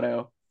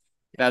Arenado.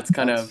 That's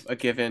kind of a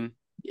given.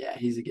 Yeah,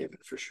 he's a given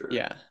for sure.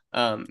 Yeah.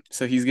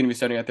 So he's going to be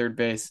starting at third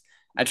base.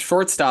 At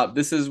shortstop,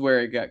 this is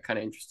where it got kind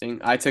of interesting.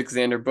 I took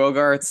Xander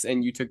Bogaerts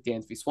and you took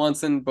Dansby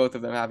Swanson, both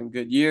of them having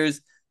good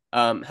years.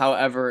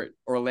 However,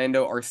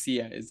 Orlando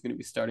Arcia is going to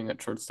be starting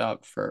at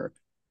shortstop for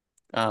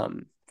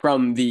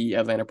from the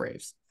Atlanta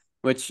Braves,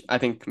 which I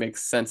think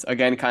makes sense.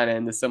 Again, kind of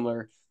in the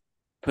similar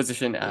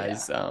position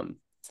as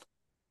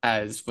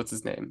what's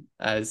his name?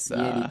 As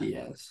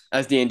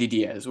Yandy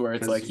Diaz, where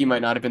it's like he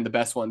might not have been the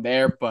best one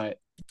there, but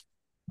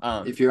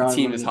if you're on the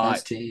team one of is the hot.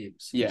 best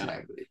teams, Yeah.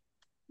 exactly.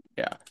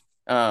 Yeah.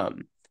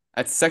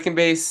 At second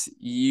base,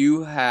 I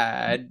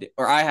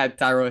had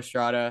Thairo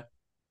Estrada,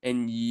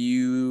 and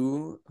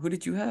who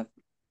did you have?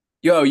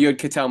 You had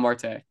Ketel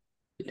Marte.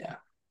 Yeah.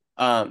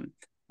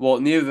 Well,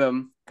 neither of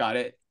them got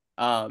it.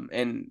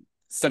 And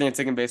starting at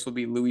second base will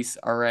be Luis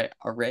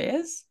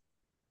Arias?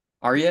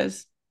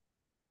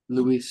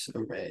 Luis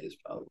Arias,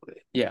 probably.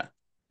 Yeah.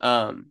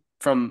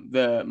 From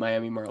the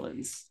Miami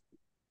Marlins.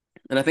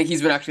 And I think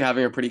he's been actually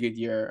having a pretty good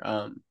year.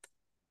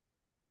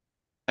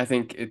 I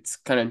think it's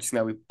kind of interesting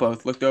that we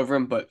both looked over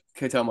him, but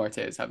Ketel Marte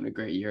is having a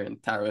great year, and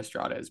Thairo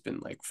Estrada has been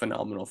like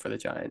phenomenal for the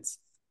Giants.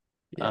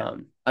 Yeah.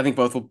 I think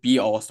both will be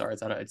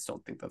all-stars. I just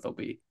don't think that they'll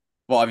be.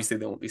 Well, obviously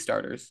they won't be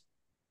starters.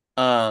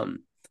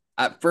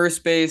 At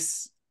first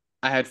base,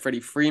 I had Freddie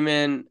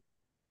Freeman,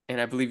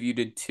 and I believe you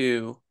did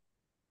too.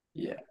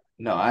 Yeah.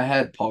 No, I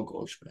had Paul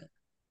Goldschmidt.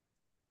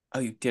 Oh,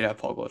 you did have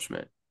Paul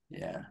Goldschmidt.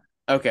 Yeah.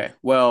 Okay.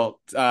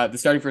 Well, the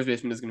starting first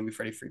baseman is going to be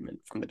Freddie Freeman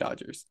from the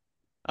Dodgers.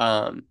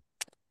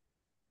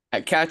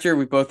 At catcher,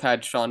 we both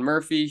had Sean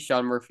Murphy.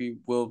 Sean Murphy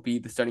will be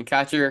the starting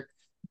catcher.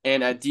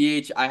 And at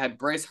DH, I had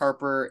Bryce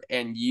Harper,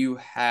 and you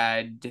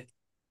had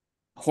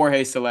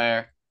Jorge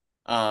Soler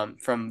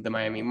from the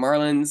Miami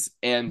Marlins.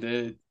 And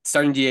the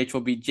starting DH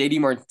will be JD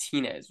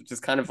Martinez, which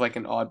is kind of like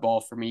an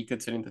oddball for me,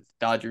 considering that the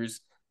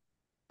Dodgers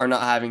are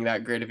not having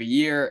that great of a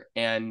year,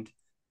 and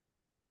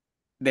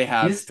they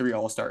have 3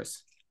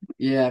 all-stars.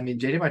 Yeah, I mean,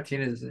 JD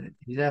Martinez,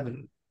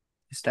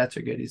 his stats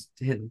are good. He's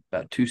hitting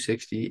about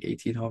 260,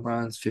 18 home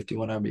runs,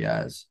 51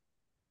 RBIs.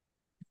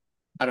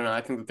 I don't know.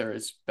 I think that there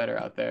is better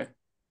out there.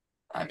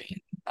 I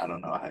mean, I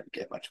don't know how to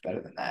get much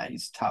better than that.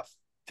 He's top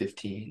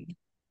 15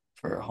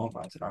 for home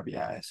runs and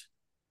RBIs.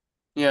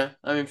 Yeah,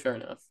 I mean, fair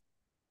enough.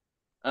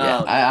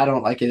 Yeah, I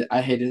don't like it.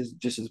 I hate it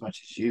just as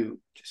much as you,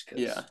 just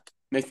because. Yeah,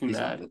 makes me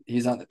mad.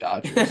 He's on the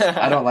Dodgers.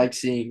 I don't like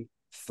seeing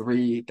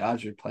 3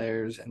 Dodger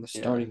players in the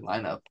starting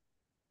lineup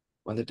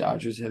when the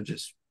Dodgers have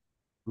just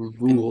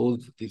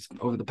ruled these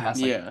over the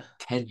past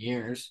 10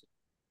 years.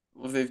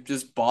 Well, they've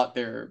just bought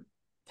their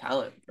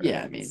talent. Right?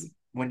 Yeah, I mean,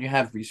 when you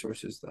have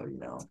resources, though,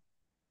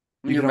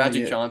 when you're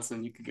Magic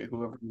Johnson, you could get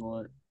whoever you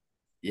want.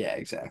 Yeah,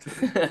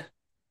 exactly.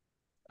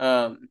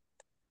 All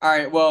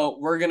right, well,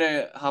 we're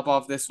gonna hop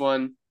off this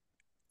one.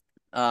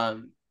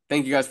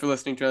 Thank you guys for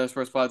listening to another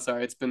Sports Pod.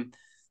 Sorry, it's been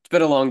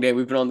a long day.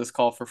 We've been on this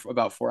call for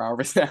about 4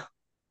 hours now.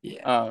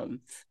 Yeah.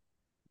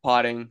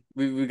 Potting.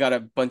 We got a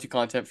bunch of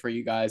content for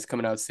you guys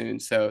coming out soon,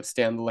 so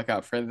stay on the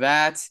lookout for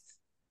that.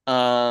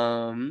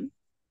 How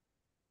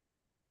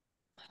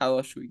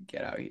else should we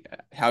get out here?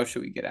 How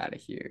should we get out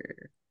of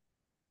here?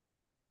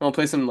 I'll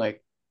play some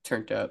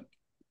turned up.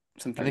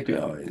 I think we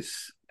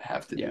always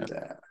have to do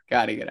that.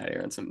 Gotta get out of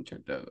here on some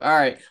turned up. All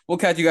right, we'll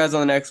catch you guys on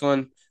the next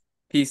one.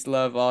 Peace,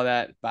 love, all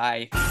that.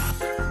 Bye.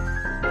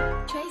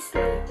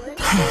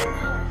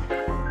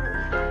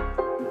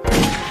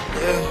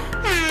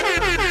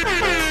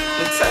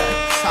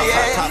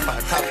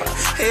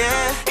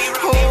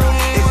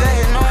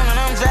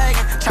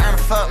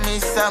 Fuck me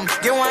something.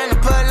 Get one to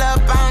pull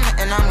up on it,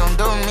 and I'm gonna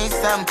do me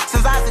something.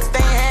 Since I was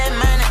 16, had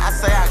money, I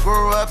say I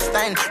grew up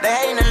stunning. They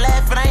hating the